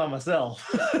was there by myself.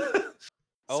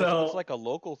 Oh, so it's So like a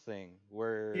local thing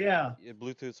where yeah. it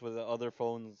Bluetooths with the other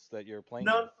phones that you're playing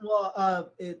No, with.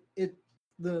 well, it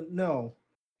the no,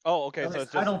 Oh, okay. at So least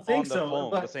it's I just don't think on the so. phone,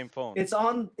 the But same phone. it's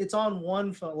on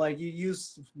one phone. Like, you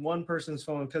use one person's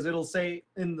phone because it'll say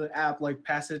in the app, like,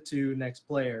 pass it to next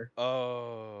player.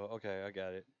 Oh, okay. I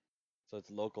got it. So it's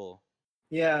local.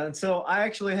 Yeah, and so I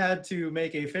actually had to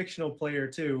make a fictional player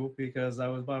too, because I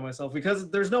was by myself, because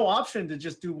there's no option to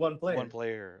just do one One player.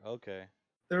 player. Okay.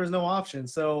 There was no option,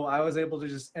 so I was able to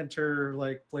just enter,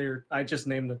 like, player. I just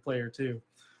named the player two.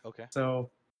 Okay.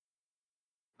 So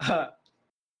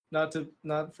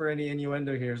not for any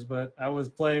innuendo here, but I was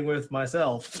playing with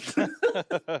myself.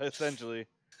 Essentially.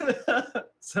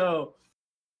 So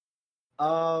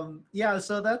yeah,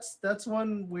 so that's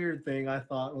one weird thing I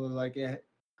thought was like,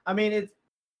 I mean,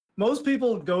 most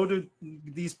people go to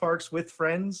these parks with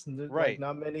friends, and like, Right.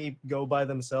 not many go by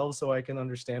themselves, so I can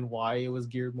understand why it was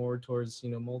geared more towards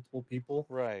multiple people.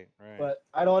 Right. Right. But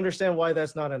I don't understand why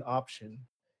that's not an option.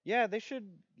 Yeah, they should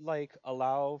like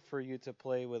allow for you to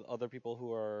play with other people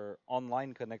who are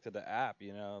online connected to the app,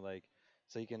 like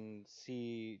so you can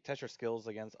see test your skills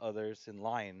against others in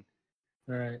line.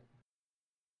 All right,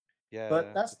 but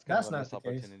Yeah, that's it's kind of that's a not missed the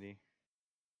case. opportunity.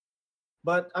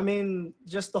 But I mean,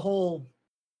 just the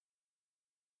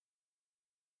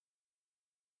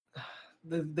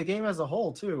game as a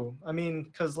whole too. I mean,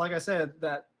 because like I said,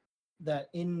 that that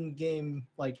in-game,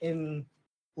 like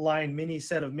in-line mini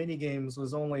set of mini games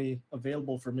was only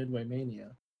available for Midway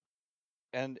Mania.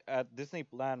 And at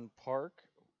Disneyland Park,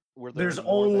 were there There's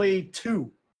more than only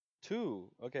two. two?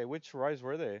 Okay, which rides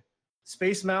were they?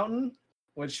 Space Mountain,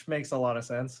 which makes a lot of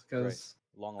sense Right, because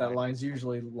long that line. line's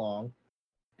usually long.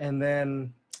 And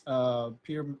then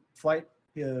Peter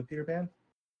Peter Pan.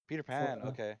 Peter Pan. uh,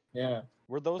 Okay, Yeah,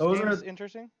 were those those games are.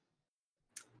 interesting?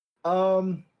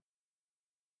 Um,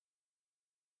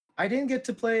 I didn't get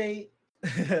to play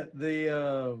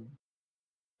the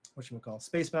whatchamacallit,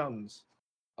 Space Mountains,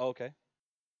 Oh, okay,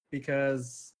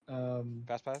 because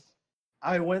Fast Pass.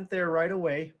 I went there right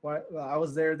away. I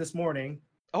was there this morning.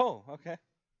 Oh, okay.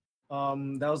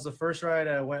 That was the first ride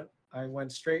I went. I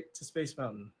went straight to Space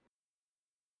Mountain,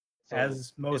 So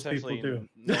as most people essentially, do.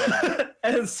 no line.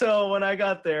 And so when I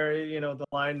got there, the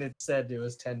line, it said it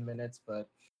was 10 minutes, but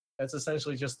that's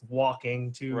essentially just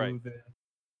walking to Right. the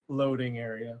loading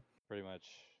area. Pretty much.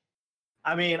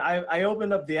 I mean, I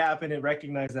opened up the app and it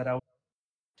recognized that I was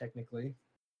technically,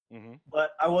 Mm-hmm.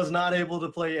 but I was not able to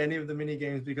play any of the mini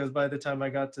games because by the time I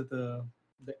got to the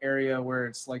area where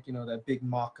it's like, that big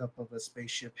mock-up of a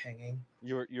spaceship hanging.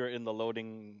 You're in the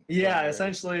loading. Yeah, area.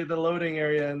 essentially the loading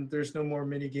area, and there's no more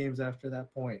mini games after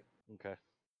that point. Okay.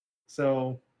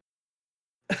 So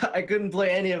I couldn't play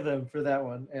any of them for that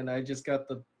one, and I just got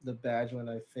the badge when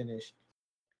I finished,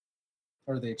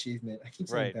 or the achievement. I keep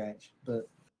saying Right. badge, but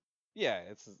Yeah,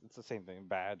 it's the same thing.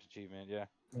 Badge achievement. Yeah.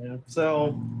 yeah.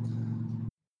 So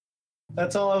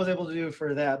that's all I was able to do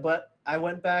for that. But I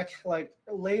went back like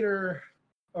later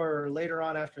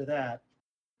on after that.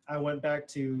 I went back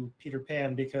to Peter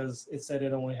Pan because it said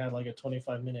it only had like a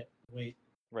 25-minute wait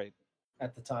Right.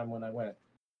 at the time when I went.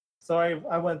 So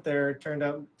I went there. It turned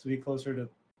out to be closer to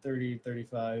 30,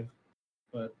 35,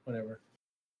 but whatever.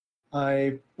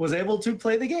 I was able to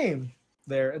play the game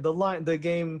there, the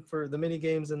game for the mini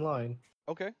games in line.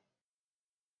 Okay.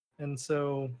 And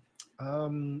so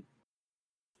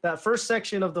that first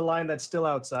section of the line that's still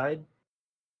outside,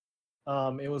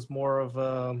 it was more of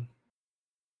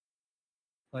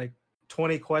like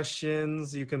 20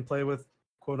 questions you can play with,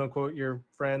 quote unquote, your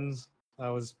friends. I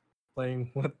was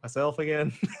playing with myself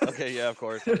again. Okay. Yeah. Of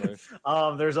course. Of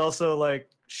course. There's also like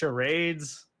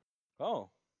charades. Oh.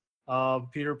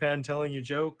 Peter Pan telling you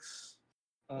jokes.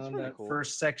 That's pretty That cool.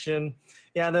 first section.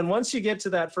 Yeah, and then once you get to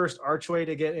that first archway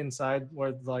to get inside,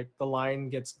 where like the line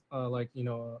gets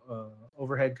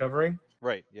overhead covering,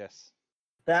 Right. Yes.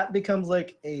 that becomes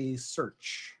like a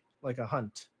search, like a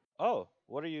hunt. Oh,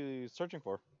 what are you searching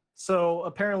for? So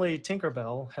apparently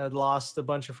Tinkerbell had lost a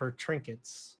bunch of her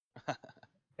trinkets,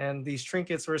 and these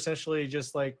trinkets were essentially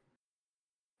just like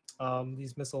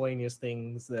these miscellaneous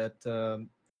things that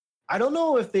I don't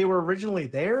know if they were originally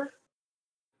there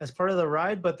as part of the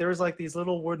ride, but there was like these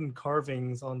little wooden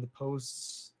carvings on the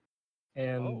posts,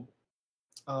 and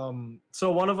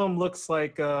so one of them looks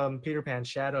like Peter Pan's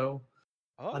shadow.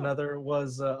 Oh. Another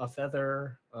was a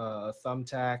feather, a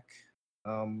thumbtack.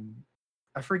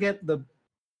 I forget the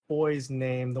boy's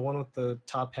name, the one with the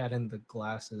top hat and the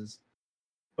glasses,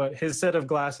 but his set of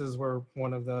glasses were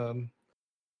one of the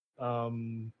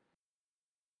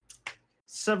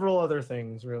several other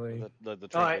things, really. The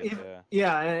trinkets,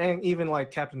 yeah, and even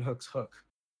like Captain Hook's hook.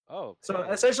 Oh. So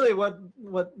okay. essentially,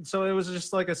 so it was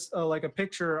just like a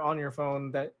picture on your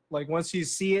phone that like once you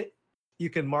see it, you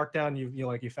can mark down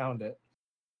you found it.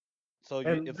 So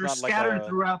And it's they're not like scattered a.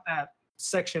 throughout that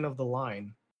section of the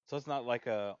line. So it's not like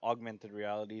a augmented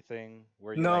reality thing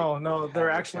where you No, like, no, have they're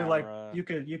your actually like camera-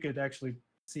 you could actually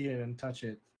see it and touch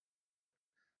it.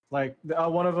 Like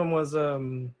one of them was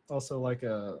also like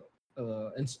a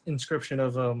inscription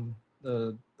of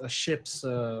a ship's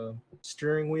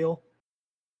steering wheel.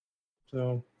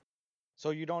 So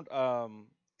you don't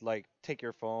like take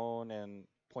your phone and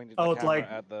point the Oh, it's camera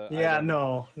like at the yeah, item?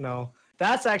 no,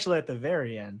 that's actually at the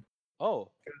very end. Oh.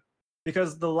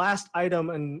 Because the last item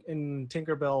in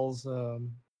Tinkerbell's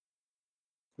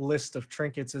list of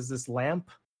trinkets is this lamp.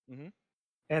 Mm-hmm.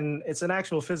 And it's an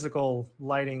actual physical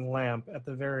lighting lamp at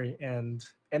the very end.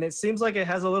 And it seems like it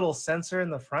has a little sensor in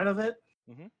the front of it.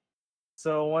 Mm-hmm.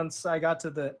 So once I got to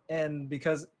the end,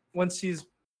 because when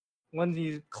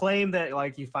you claim that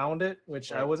like you found it,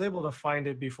 which I Right. was able to find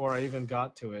it before I even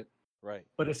got to it. Right.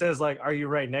 But it says like, are you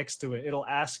right next to it? It'll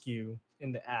ask you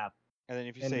in the app. And then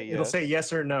if you And say yes, it'll say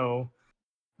yes or no,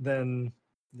 then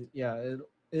yeah,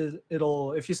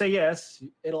 it'll if you say yes,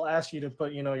 it'll ask you to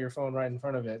put your phone right in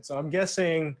front of it. So I'm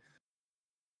guessing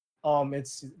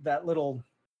it's that little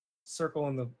circle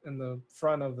in the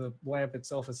front of the lamp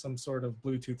itself is some sort of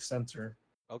Bluetooth sensor.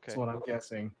 Okay. That's what I'm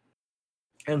guessing.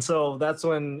 And so that's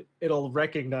when it'll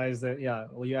recognize that, yeah,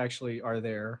 well, you actually are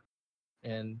there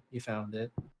and you found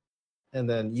it. And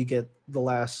then you get the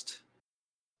last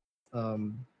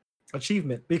um,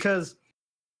 achievement. Because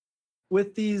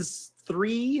with these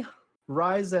 3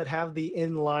 rides that have the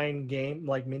inline game,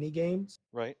 like mini games,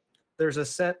 Right. there's a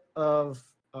set of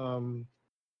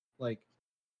like,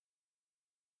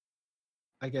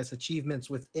 I guess, achievements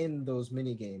within those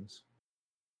mini games.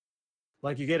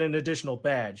 Like you get an additional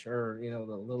badge, or the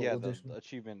little Yeah, the additional.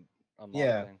 achievement unlock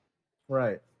Yeah, thing.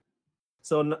 right.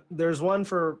 So there's one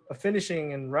for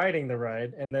finishing and riding the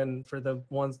ride, and then for the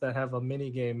ones that have a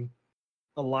mini game,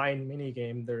 a line mini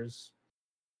game, there's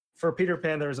for Peter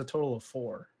Pan there's a total of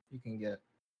 4 you can get.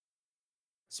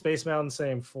 Space Mountain,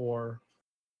 same 4,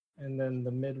 and then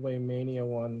the Midway Mania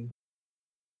one,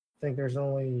 I think there's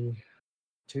only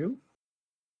 2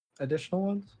 additional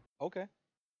ones. Okay.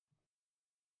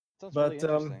 Sounds really But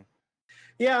interesting.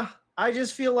 yeah, I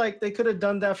just feel like they could have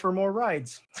done that for more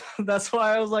rides. That's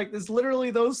why I was like, it's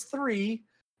literally those 3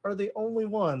 are the only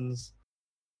ones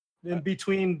in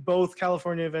between both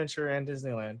California Adventure and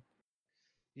Disneyland.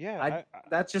 Yeah,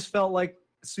 That just felt like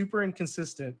super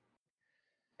inconsistent.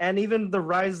 And even the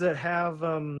rides that have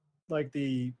like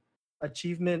the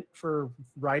achievement for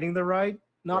riding the ride,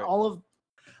 not right. all of,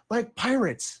 like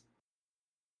Pirates.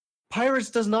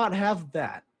 Pirates does not have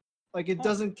that. Like it Huh.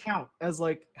 doesn't count as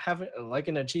like having like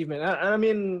an achievement. I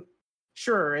mean,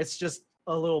 sure, it's just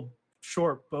a little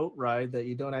short boat ride that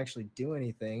you don't actually do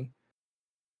anything.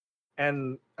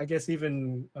 And I guess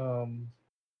even what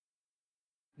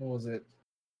was it?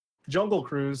 Jungle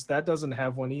Cruise, that doesn't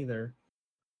have one either.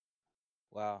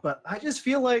 Wow. But I just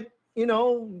feel like, They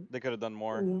could have done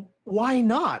more. why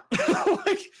not?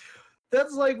 Like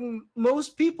that's like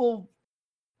most people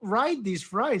ride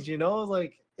these rides,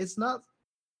 like it's not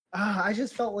I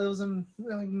just felt it was a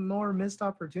like, more missed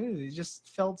opportunity. It just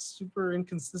felt super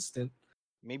inconsistent.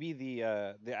 Maybe the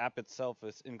app itself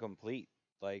is incomplete.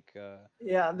 Yeah, Like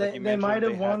they, you they might mentioned,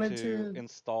 they have had wanted to to.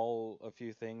 install a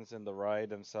few things in the ride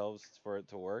themselves for it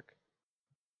to work.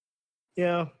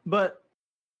 Yeah, but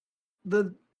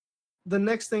the the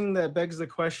next thing that begs the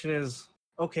question is,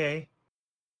 okay,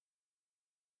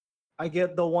 I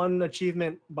get the one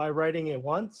achievement by writing it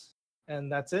once,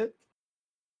 and that's it.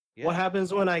 What Yeah.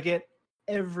 happens when I get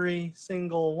every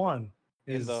single one?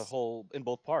 Is In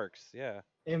both parks. Yeah.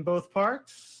 in both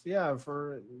parks? Yeah,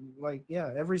 for like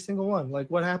every single one. Like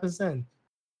what happens then?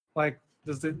 Like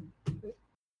does it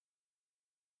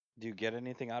Do you get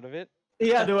anything out of it?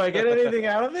 yeah, do I get anything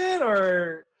out of it,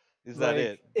 or Is that like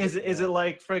it? is it Yeah.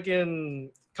 like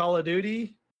freaking Call of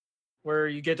Duty where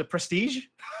you get to prestige?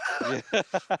 Yeah.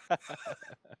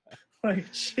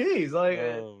 Like jeez, like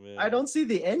Oh I man. don't see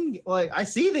the end. Like I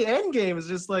see the end game is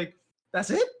just like that's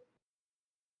it.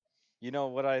 You know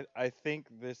what I think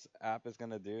this app is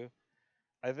gonna do?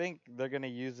 I think they're gonna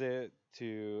use it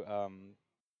to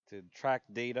track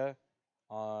data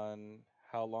on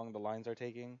how long the lines are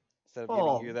taking instead of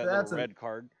giving you Oh, that little red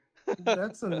card.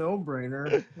 that's a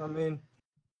no-brainer. I mean,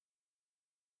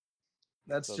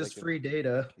 that's So they just can free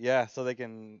data. yeah, so they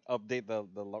can update the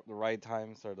ride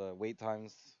times or the wait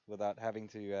times without having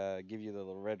to give you the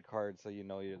little red card so you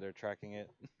know they're tracking it.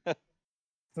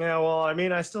 Yeah, well, I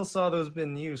mean, I still saw those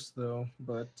been used though,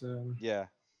 but Yeah.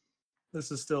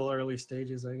 this is still early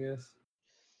stages, I guess.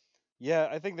 Yeah,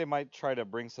 I think they might try to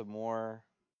bring some more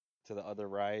to the other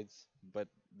rides, but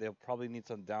they'll probably need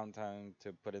some downtime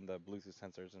to put in the Bluetooth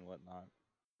sensors and whatnot.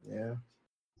 Yeah.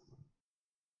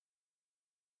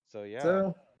 So yeah,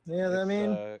 So yeah, I it's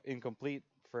mean, incomplete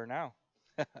for now.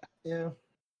 yeah,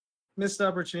 missed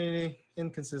opportunity,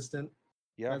 inconsistent.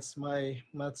 Yeah. That's my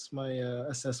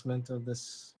assessment of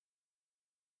this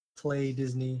Play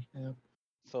Disney app.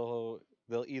 So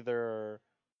they'll either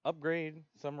upgrade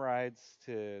some rides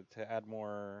to add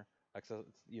more access,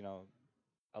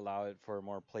 allow it for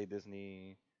more Play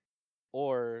Disney,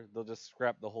 or they'll just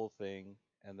scrap the whole thing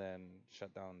and then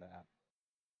shut down the app.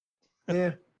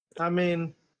 Yeah, I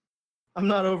mean, I'm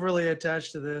not overly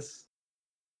attached to this.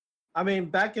 I mean,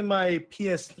 back in my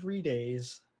PS3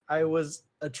 days, I was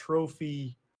a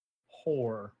trophy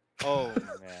whore. Oh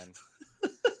man.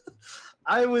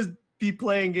 I would be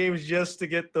playing games just to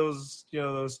get those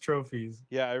trophies.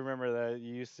 Yeah, I remember that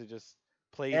you used to just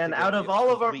play And to out get of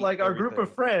all of our complete like our group of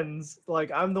everything. friends,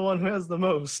 like I'm the one who has the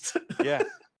most. Yeah,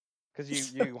 because you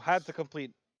So, you had to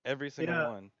complete every single yeah,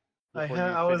 one before you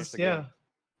I finish was the game.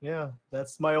 yeah.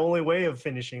 That's my only way of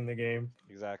finishing the game.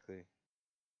 Exactly.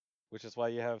 Which is why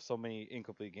you have so many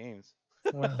incomplete games.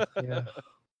 Well, yeah.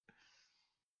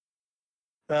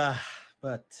 Uh,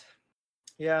 but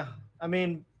yeah, I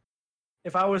mean,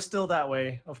 if I was still that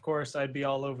way, of course I'd be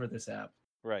all over this app.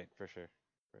 Right, for sure.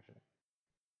 For sure.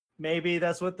 Maybe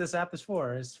that's what this app is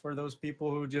for. Is for those people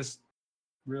who just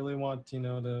really want,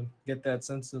 to get that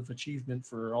sense of achievement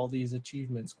for all these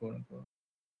achievements, quote unquote.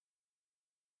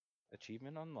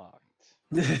 Achievement unlocked.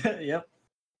 Yep.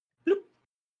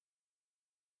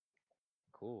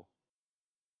 Cool.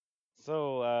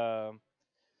 So,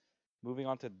 moving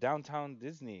on to Downtown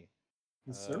Disney.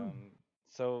 Yes, sir. Um,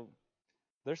 so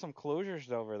there's some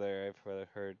closures over there. I've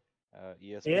heard.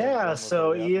 ESPN's Yeah. done with the So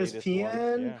latest one.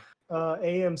 ESPN, Yeah.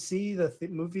 AMC, the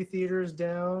movie theaters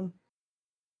down.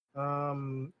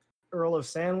 Um, Earl of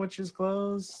Sandwich is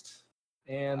closed,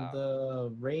 and Wow.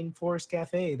 the Rainforest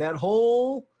Cafe. That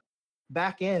whole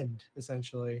back end,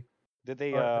 essentially, Did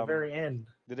they or the very end.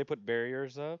 put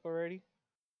barriers up already?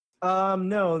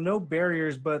 No, no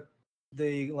barriers, but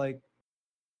they like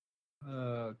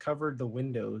covered the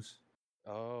windows,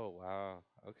 Oh wow.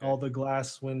 Okay. all the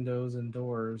glass windows and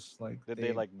doors. Like Did they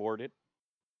they like board it?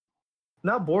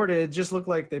 not boarded. It just looked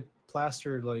like they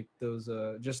plastered like those.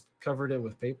 Just covered it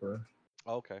with paper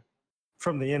Okay.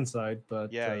 from the inside.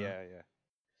 But Yeah, yeah, yeah.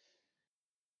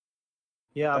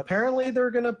 yeah, That's apparently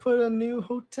they're gonna put a new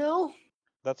hotel.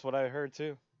 that's what I heard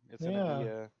too. It's gonna be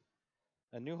Yeah.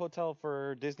 a new hotel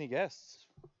for Disney guests.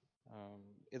 Um,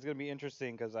 it's gonna be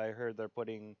interesting because I heard they're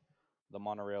putting the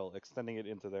monorail, extending it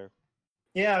into there.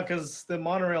 Yeah, because the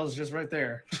monorail is just right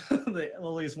there. At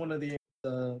least one of the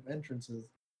entrances.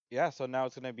 Yeah, so now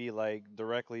it's gonna be like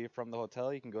directly from the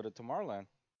hotel. You can go to Tomorrowland.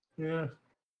 Yeah,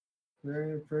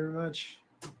 very much.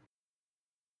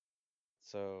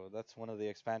 So that's one of the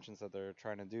expansions that they're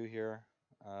trying to do here.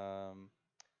 Um,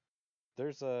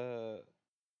 there's a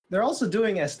They're also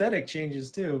doing aesthetic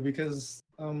changes too, because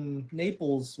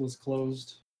Naples was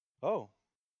closed, oh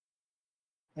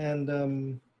and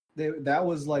that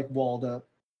was like walled up.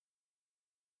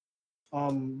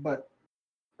 But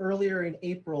earlier in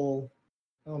April,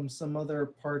 some other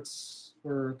parts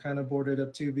were kind of boarded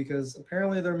up too, because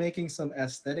apparently they're making some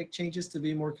aesthetic changes to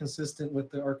be more consistent with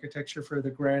the architecture for the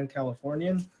Grand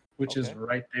Californian, which is okay,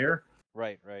 right there.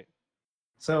 right.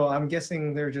 So I'm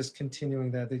guessing they're just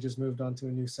continuing that. They just moved on to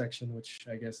a new section, which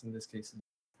I guess in this case is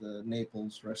the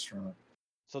Naples restaurant.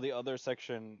 So the other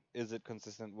section, is it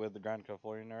consistent with the Grand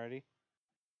Californian already?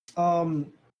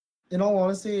 Um, in all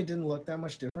honesty, it didn't look that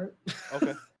much different.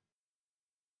 Okay.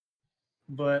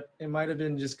 But it might have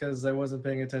been just because I wasn't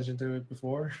paying attention to it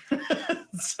before.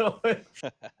 So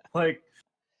like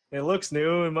it looks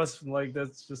new. It must like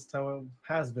that's just how it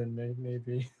has been,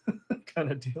 maybe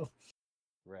kind of deal.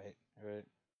 Right.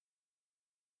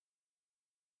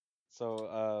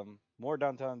 So more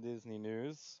Downtown Disney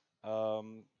news.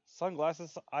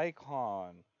 Sunglasses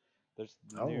Icon. There's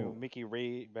new Oh Mickey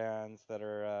Ray Bans that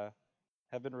are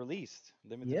have been released,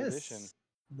 limited edition. yes,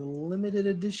 the limited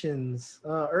editions.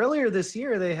 Earlier this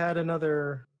year, they had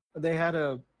another. They had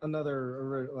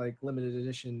another like limited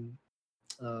edition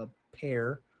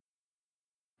pair,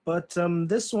 but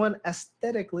this one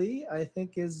aesthetically, I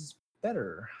think, is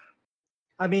better.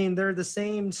 I mean, they're the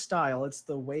same style. It's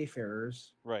the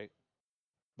Wayfarers. Right.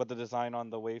 But the design on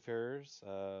the Wayfarers,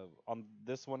 on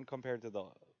this one compared to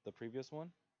the previous one.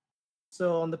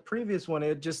 So on the previous one,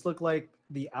 it just looked like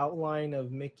the outline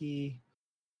of Mickey,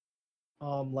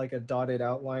 like a dotted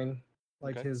outline,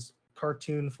 like Okay. his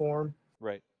cartoon form.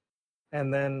 Right.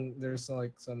 And then there's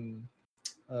like some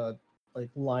uh like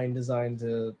line design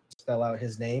to spell out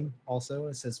his name.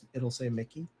 Also, it'll say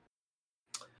Mickey.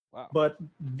 Wow. But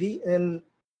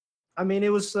I mean, it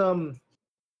was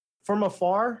from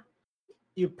afar,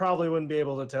 you probably wouldn't be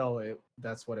able to tell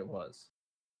that's what it was,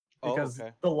 Oh, because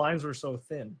okay. the lines were so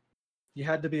thin. You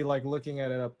had to be like looking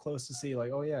at it up close to see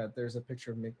like, oh yeah, there's a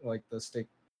picture of Mickey, like the stick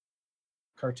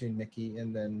cartoon Mickey,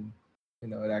 and then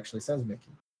it actually says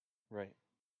Mickey. Right.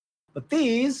 But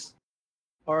these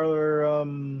are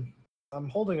I'm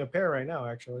holding a pair right now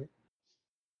actually.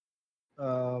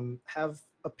 Have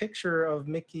a picture of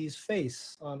Mickey's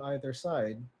face on either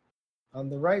side. On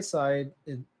the right side,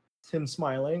 it's him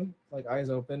smiling, like eyes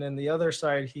open, and the other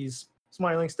side he's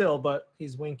smiling still, but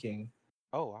he's winking.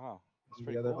 Oh wow. That's On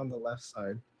pretty the other cool. on the left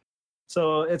side.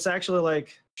 So it's actually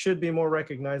like should be more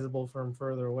recognizable from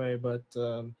further away. But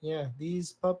yeah,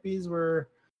 these puppies were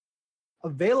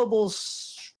available.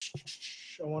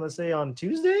 I want to say on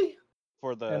Tuesday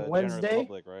For and the generous Wednesday.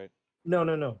 public, right?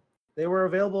 No. They were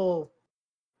available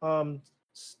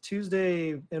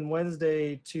Tuesday and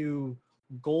Wednesday to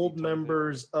gold D23.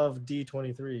 members of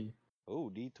D23. Oh,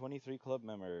 D23 club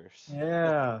members.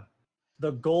 Yeah,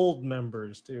 the gold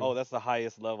members too. Oh, that's the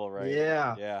highest level, right?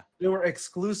 Yeah, Yeah. they were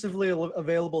exclusively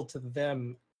available to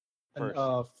them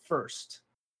First. first.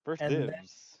 First And then,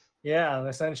 dibs. yeah,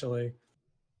 essentially.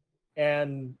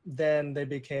 and then they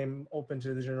became open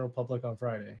to the general public on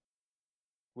Friday,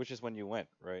 Which is when you went,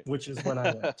 right? which is when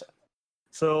I went.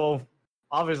 So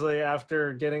obviously,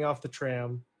 after getting off the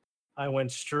tram, I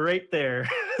went straight there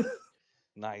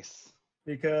Nice.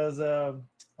 because I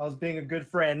was being a good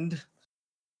friend,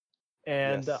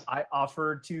 and Yes. I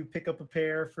offered to pick up a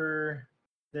pair for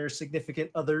their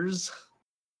significant others.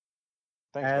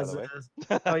 Thanks, by the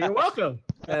way. Oh, you're welcome,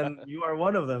 and you are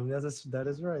one of them. That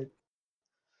is right.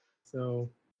 So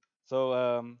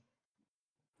So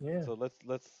yeah. so let's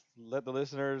let the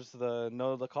listeners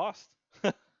know the cost.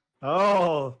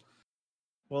 Oh,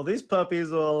 well, these puppies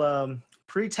will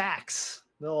pre-tax.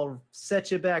 They'll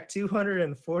set you back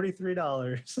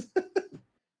 $243.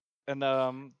 And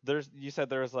you said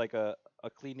there was like a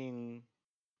cleaning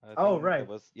Oh, thing right. that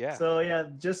was, yeah. So yeah,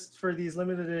 just for these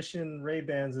limited edition Ray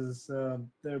Bans is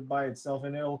they're by itself,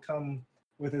 and it'll come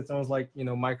with its own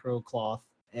micro cloth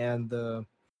and the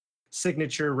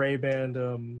signature Ray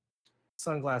Ban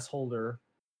sunglass holder,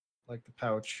 like the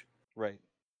pouch Right.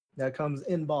 that comes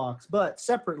in box. But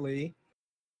separately,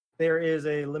 there is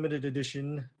a limited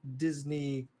edition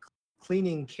Disney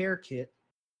cleaning care kit.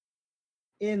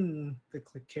 In the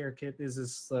care kit is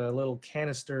this little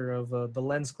canister of the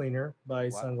lens cleaner by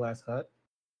Wow. Sunglass Hut.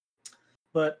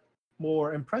 But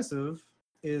more impressive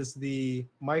is the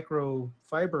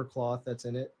microfiber cloth that's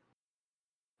in it.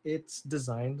 It's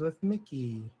designed with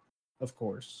Mickey, of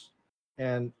course.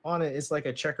 And on it, it's like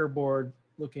a checkerboard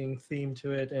looking theme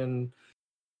to it. And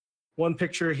one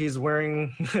picture, he's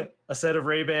wearing a set of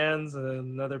Ray-Bans. And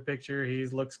another picture, he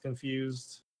looks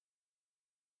confused.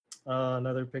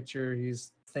 Another picture,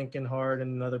 he's thinking hard.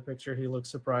 And another picture, he looks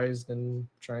surprised and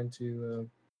trying to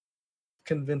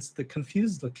convince the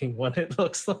confused looking one, it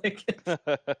looks like.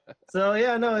 So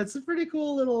yeah, no, it's a pretty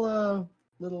cool little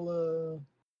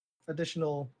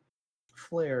additional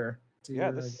flair to Yeah,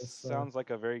 your, I this guess. sounds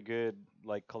like a very good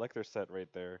like collector set right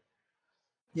there.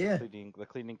 Yeah, The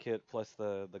cleaning kit plus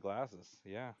the glasses.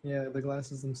 Yeah. yeah, the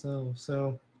glasses themselves.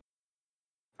 So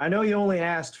I know you only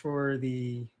asked for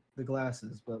the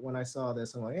glasses, but when I saw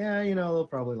this, I'm like, yeah, they'll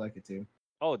probably like it too.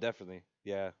 Oh, definitely.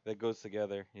 Yeah, that goes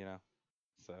together, you know.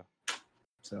 So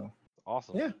So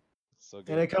awesome. yeah, So and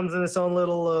good. it comes in its own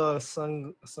little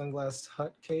Sunglass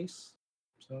Hut case.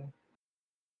 So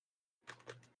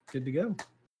good to go.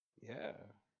 Yeah.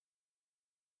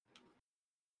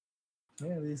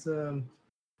 Yeah, these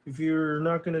if you're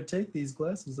not gonna take these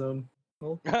glasses, I'll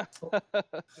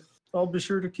be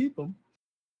sure to keep them.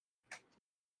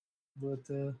 But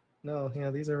no, yeah,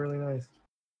 these are really nice.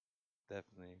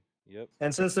 Definitely. Yep.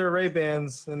 And since they're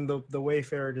Ray-Bans and the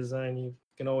Wayfarer design, you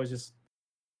can always just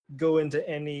go into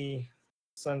any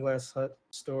Sunglass Hut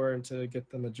store and to get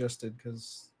them adjusted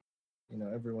because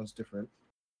everyone's different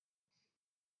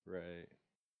Right.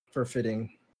 for fitting.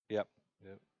 Yep.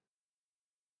 Yep.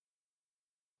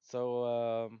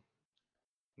 So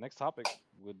next topic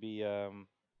would be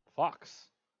Fox.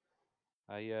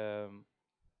 I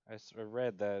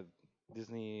read that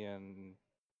Disney and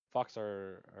Fox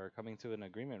are coming to an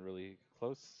agreement really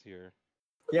close here.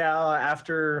 Yeah,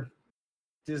 after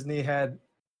Disney had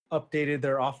updated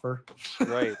their offer.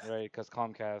 Right, right, because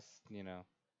Comcast, Yep.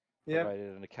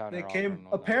 provided an counter They offer came. and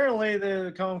whatnot. Apparently,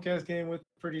 the Comcast came with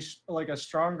like a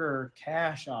stronger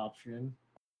cash option,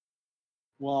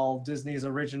 while Disney's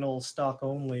original stock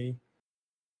only.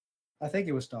 I think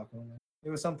it was stock only. It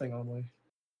was something only,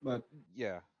 but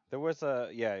Yeah, it was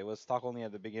stock only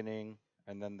at the beginning,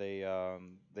 and then they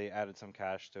added some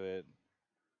cash to it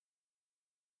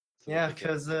so that yeah, they could.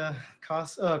 because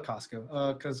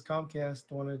Costco, because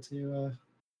Comcast wanted to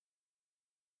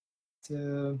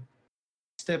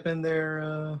step in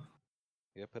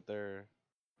Yeah, put their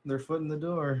their foot in the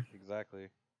door. exactly.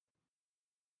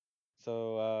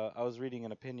 So I was reading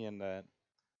an opinion that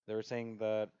they were saying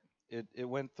that it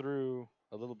went through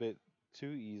a little bit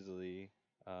too easily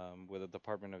with the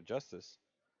Department of Justice.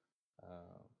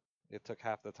 Uh, it took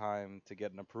half the time to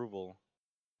get an approval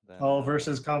than Oh,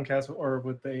 versus Comcast or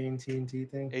with the AT&T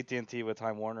thing. AT&T with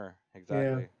Time Warner. Yeah.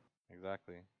 Exactly,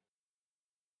 exactly.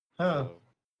 Huh. So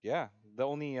yeah, the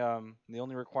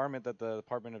only requirement that the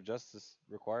Department of Justice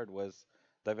required was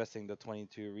divesting the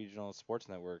 22 regional sports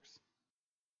networks.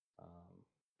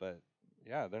 But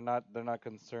yeah, they're not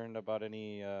concerned about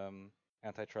any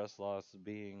antitrust laws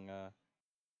being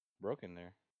broken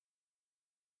there.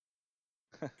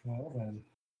 Well then.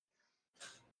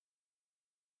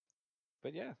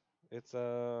 But yeah, it's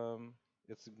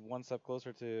one step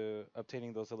closer to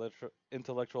obtaining those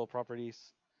intellectual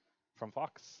properties from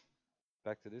Fox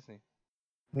back to Disney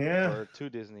Yeah. or to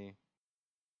Disney.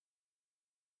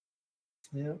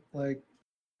 Yeah. Like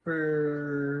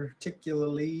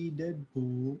particularly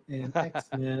Deadpool and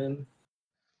X-Men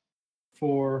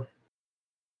for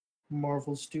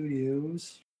Marvel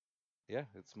Studios. Yeah,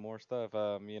 it's more stuff.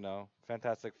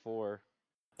 Fantastic Four.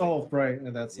 Like, Oh, right,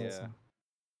 and that's yeah. also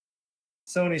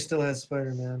Sony still has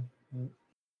Spider-Man.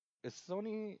 Is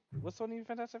Sony? Was Sony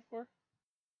Fantastic Four?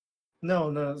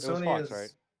 No, no, It was Sony Fox, right?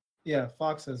 is. Yeah,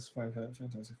 Fox has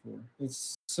Fantastic Four.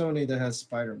 It's Sony that has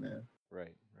Spider-Man.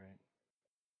 Right, right.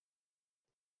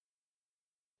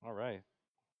 All right.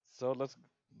 So let's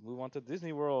move on to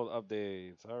Disney World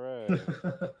updates. All right.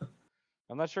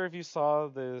 I'm not sure if you saw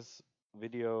this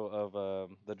video of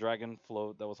the dragon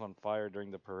float that was on fire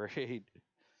during the parade.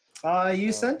 You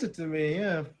Um, sent it to me,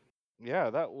 yeah. yeah,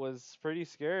 that was pretty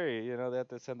scary. They had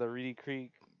to send the Reedy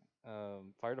Creek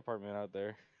fire department out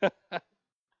there.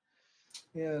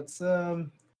 Yeah, it's.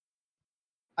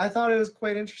 I thought it was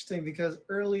quite interesting because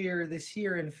earlier this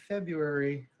year in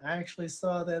February, I actually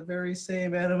saw that very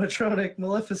same animatronic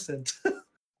Maleficent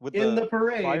With in the the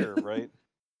parade. fire, right?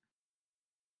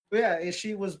 Yeah,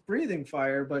 she was breathing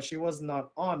fire, but she was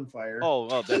not on fire. Oh,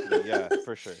 well, definitely, yeah,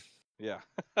 for sure, yeah.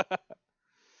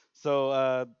 So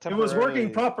It was working temporarily,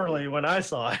 properly when I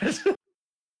saw it.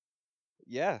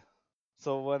 yeah.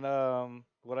 So when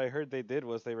what I heard they did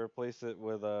was they replaced it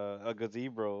with a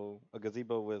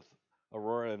gazebo with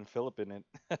Aurora and Philip in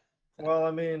it. Well,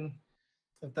 I mean,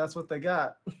 if that's what they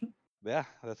got. Yeah,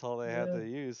 that's all they had Yeah. to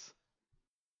use.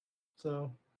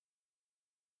 So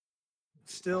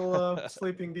still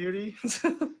Sleeping Beauty,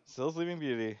 Still Sleeping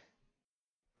Beauty,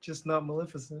 just not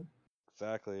Maleficent.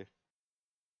 exactly.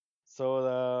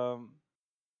 So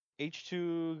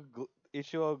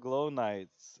H2O Glow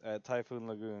Nights at Typhoon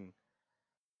Lagoon.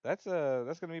 That's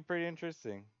gonna be pretty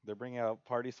interesting. They're bringing out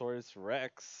Partysaurus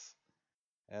Rex,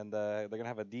 and they're gonna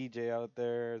have a DJ out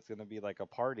there. It's gonna be like a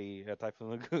party at Typhoon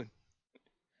Lagoon.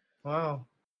 Wow.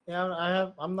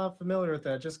 Yeah, I'm not familiar with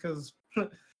that just because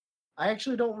I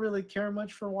actually don't really care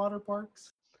much for water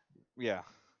parks. Yeah.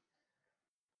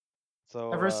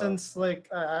 So Ever since like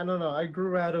I don't know, I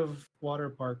grew out of water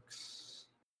parks.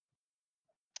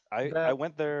 I That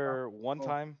went there one oh,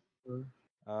 time.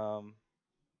 Um,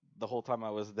 the whole time I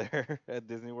was there at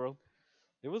Disney World,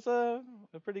 it was a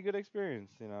pretty good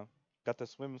experience. Got to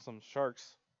swim with some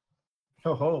sharks.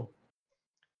 oh, ho.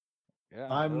 Yeah,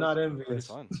 it I'm was not pretty envious.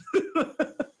 fun.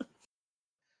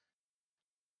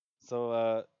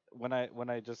 So when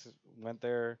I just went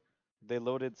there, they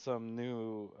loaded some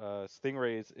new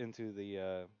stingrays into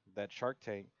the that shark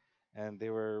tank, and they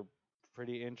were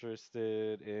pretty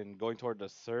interested in going toward the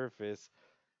surface.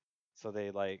 So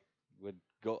they like would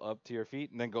go up to your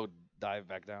feet and then go dive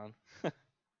back down.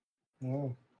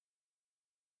 Oh.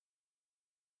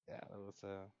 Yeah,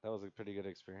 that was a pretty good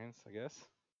experience, I guess.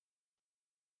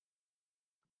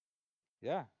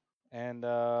 Yeah, and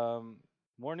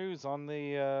more news on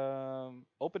the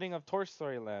opening of Toy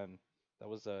Story Land. That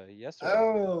was yesterday.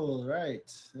 Oh, right.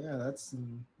 Yeah, that's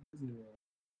Disney World.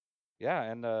 Yeah,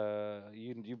 and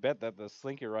you bet that the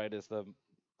Slinky ride is the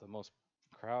most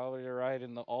crowded ride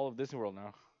in all of Disney World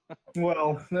now.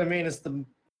 Well, I mean it's the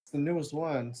newest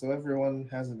one, so everyone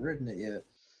hasn't ridden it yet.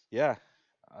 Yeah,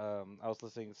 I was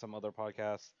listening to some other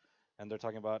podcasts, and they're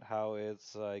talking about how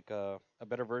it's like a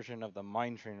better version of the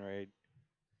Mine Train ride.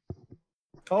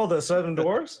 Oh, the Seven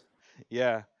Dwarfs?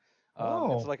 Yeah, it's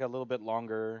Oh. like a little bit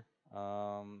longer,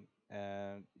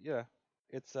 and yeah,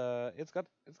 it's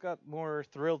got more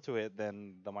thrill to it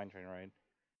than the Mine Train ride.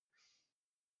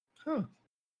 Huh.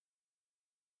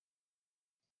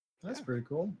 That's Yeah. pretty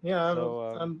cool. Yeah, So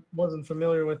I wasn't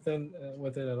familiar with it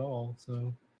at all.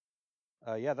 So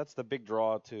yeah, that's the big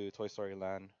draw to Toy Story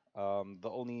Land. The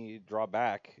only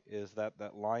drawback is that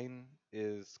that line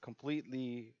is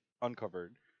completely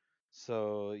uncovered,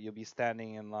 so you'll be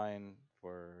standing in line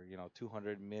for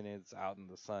 200 minutes out in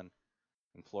the sun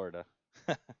in Florida.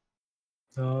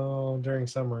 oh, during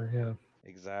summer, yeah.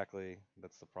 Exactly,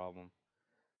 that's the problem.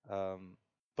 Um,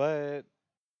 but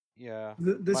yeah,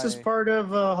 This is my part of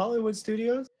Hollywood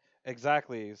Studios.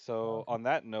 exactly. Oh, So okay. on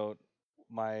that note,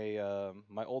 my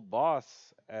old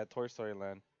boss at Toy Story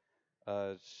Land,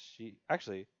 she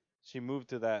actually she moved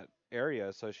to that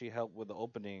area, so she helped with the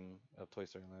opening of Toy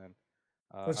Story Land.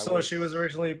 I So she was was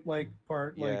originally like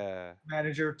yeah.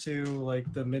 manager to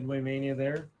like the Midway Mania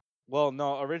there. Well,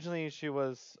 no, originally she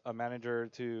was a manager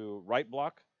to Right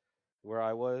Block, where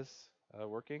I was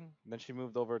working. Then she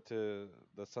moved over to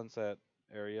the Sunset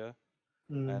area,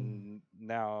 Mm. and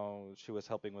now she was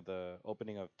helping with the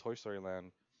opening of Toy Story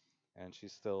Land, and I think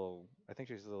she's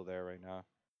still there right now.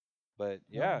 But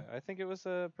yeah, Oh, I think it was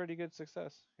a pretty good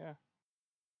success. Yeah.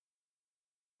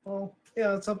 well,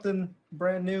 yeah, it's something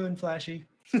brand new and flashy.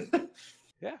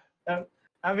 Yeah, Um,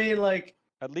 I mean, like,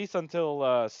 at least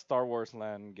until Star Wars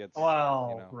Land gets,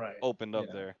 wow, right. opened up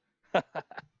Yeah. there.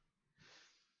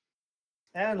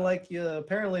 And uh, like,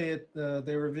 apparently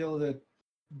they revealed that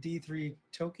D3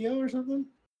 Tokyo or something.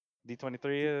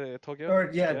 D23 Tokyo. Or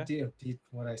yeah, Yeah,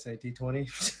 what I say, D20.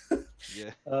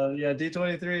 yeah, Yeah,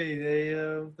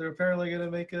 D23. They're apparently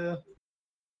gonna make a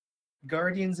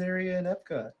Guardians area in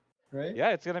Epcot, right? yeah.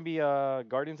 It's gonna be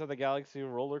Guardians of the Galaxy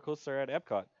roller coaster at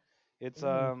Epcot.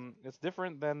 Mm, It's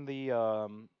different than the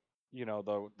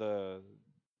the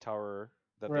tower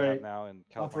that they have right. now in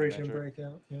California Operation Adventure.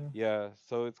 Breakout. Yeah. Yeah,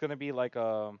 so it's gonna be like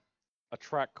a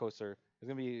track coaster. It's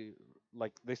gonna be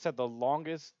like they said the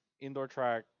longest indoor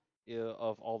track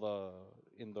of all the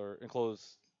indoor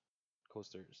enclosed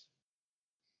coasters.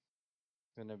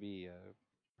 It's gonna be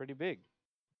pretty big.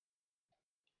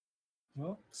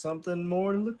 Well, something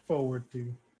more to look forward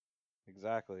to.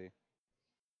 Exactly.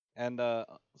 And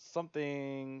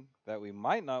something that we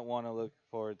might not want to look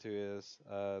forward to is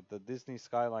the Disney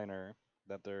Skyliner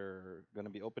that they're gonna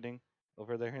be opening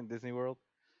over there in Disney World.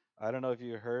 I don't know if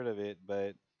you heard of it,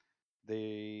 but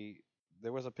they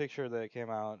there was a picture that came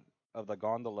out of the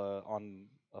gondola on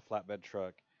a flatbed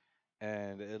truck,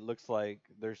 and it looks like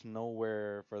there's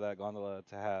nowhere for that gondola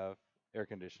to have air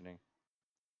conditioning.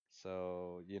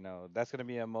 So, that's going to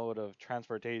be a mode of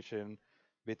transportation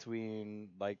between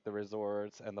like the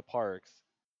resorts and the parks.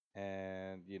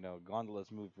 And,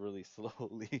 gondolas move really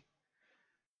slowly.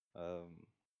 um,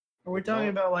 Are we with talking no,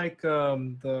 about like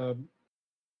the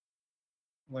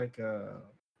like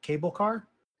cable car?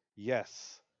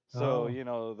 yes. So,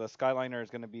 Oh, the Skyliner is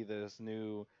going to be this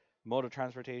new mode of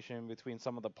transportation between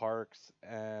some of the parks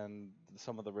and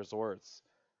some of the resorts.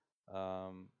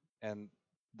 Um, and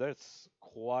there's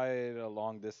quite a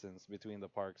long distance between the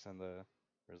parks and the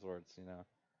resorts.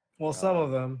 well, some of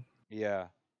Um, them. yeah.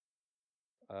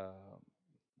 Um,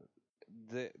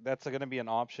 that's going to be an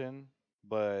option,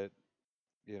 but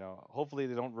hopefully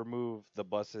they don't remove the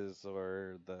buses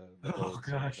or the Oh boats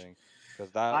or gosh, anything,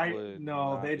 because that I would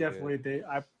no, not they be good. definitely they.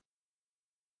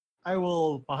 I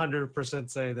will 100%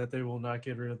 say that they will not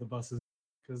get rid of the buses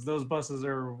because those buses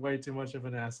are way too much of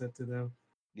an asset to them.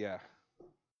 Yeah,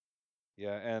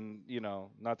 yeah, and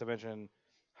not to mention,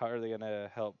 how are they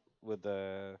gonna help with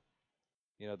the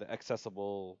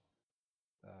accessible?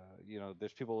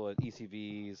 There's people with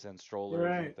ECVs and strollers and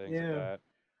Right. things like Yeah. that.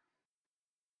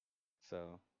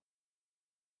 So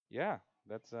yeah,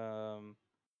 that's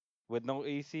with no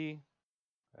AC,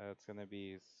 it's gonna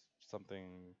be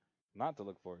something not to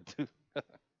look forward to.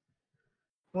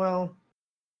 Well,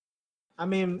 I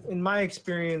mean, in my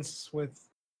experience with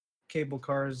cable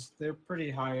cars, they're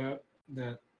pretty high up.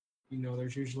 That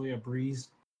there's usually a breeze.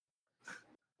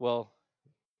 Well,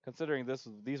 considering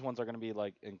these ones are gonna be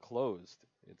like enclosed,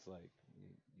 it's like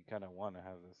you kind of want to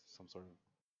have some sort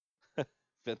of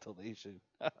ventilation.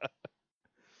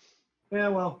 Yeah.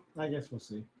 Well, I guess we'll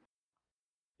see.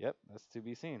 Yep, that's to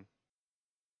be seen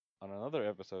on another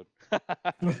episode.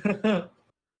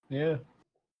 Yeah.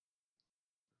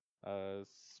 uh,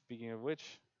 Speaking of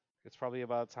which, it's probably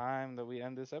about time that we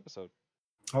end this episode.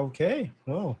 Okay.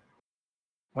 Well.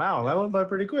 Wow, that Yep, went by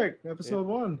pretty quick. it Episode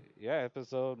one. yeah,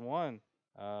 episode 1.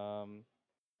 Um,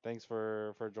 Thanks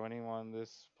for joining on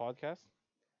this podcast.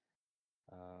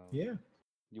 Yeah.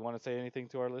 You want to say anything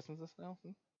to our listeners,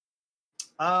 Nelson?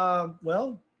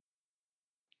 Well,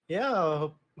 yeah.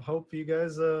 Hope you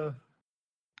guys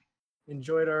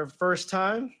enjoyed our first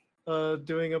time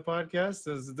doing a podcast.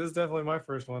 This is definitely my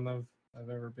first one I've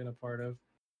ever been a part of,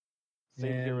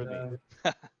 Same here and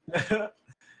with me.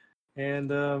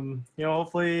 and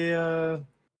hopefully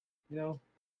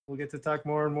we'll get to talk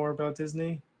more and more about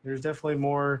Disney. There's definitely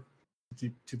more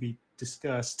to be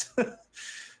discussed.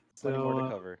 Plenty more So to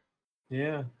cover.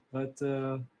 yeah, but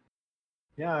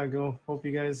yeah, I go. Hope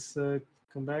you guys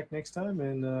come back next time,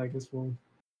 and I guess we'll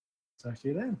talk to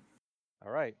you then.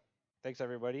 All right. Thanks,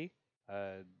 everybody.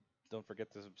 Uh, don't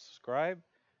forget to subscribe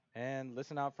and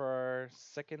listen out for our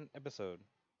second episode.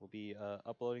 We'll be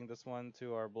uploading this one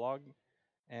to our blog,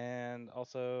 and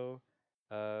also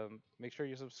make sure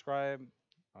you subscribe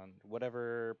on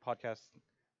whatever podcast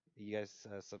you guys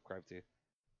subscribe to.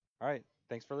 All right.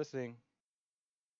 Thanks for listening.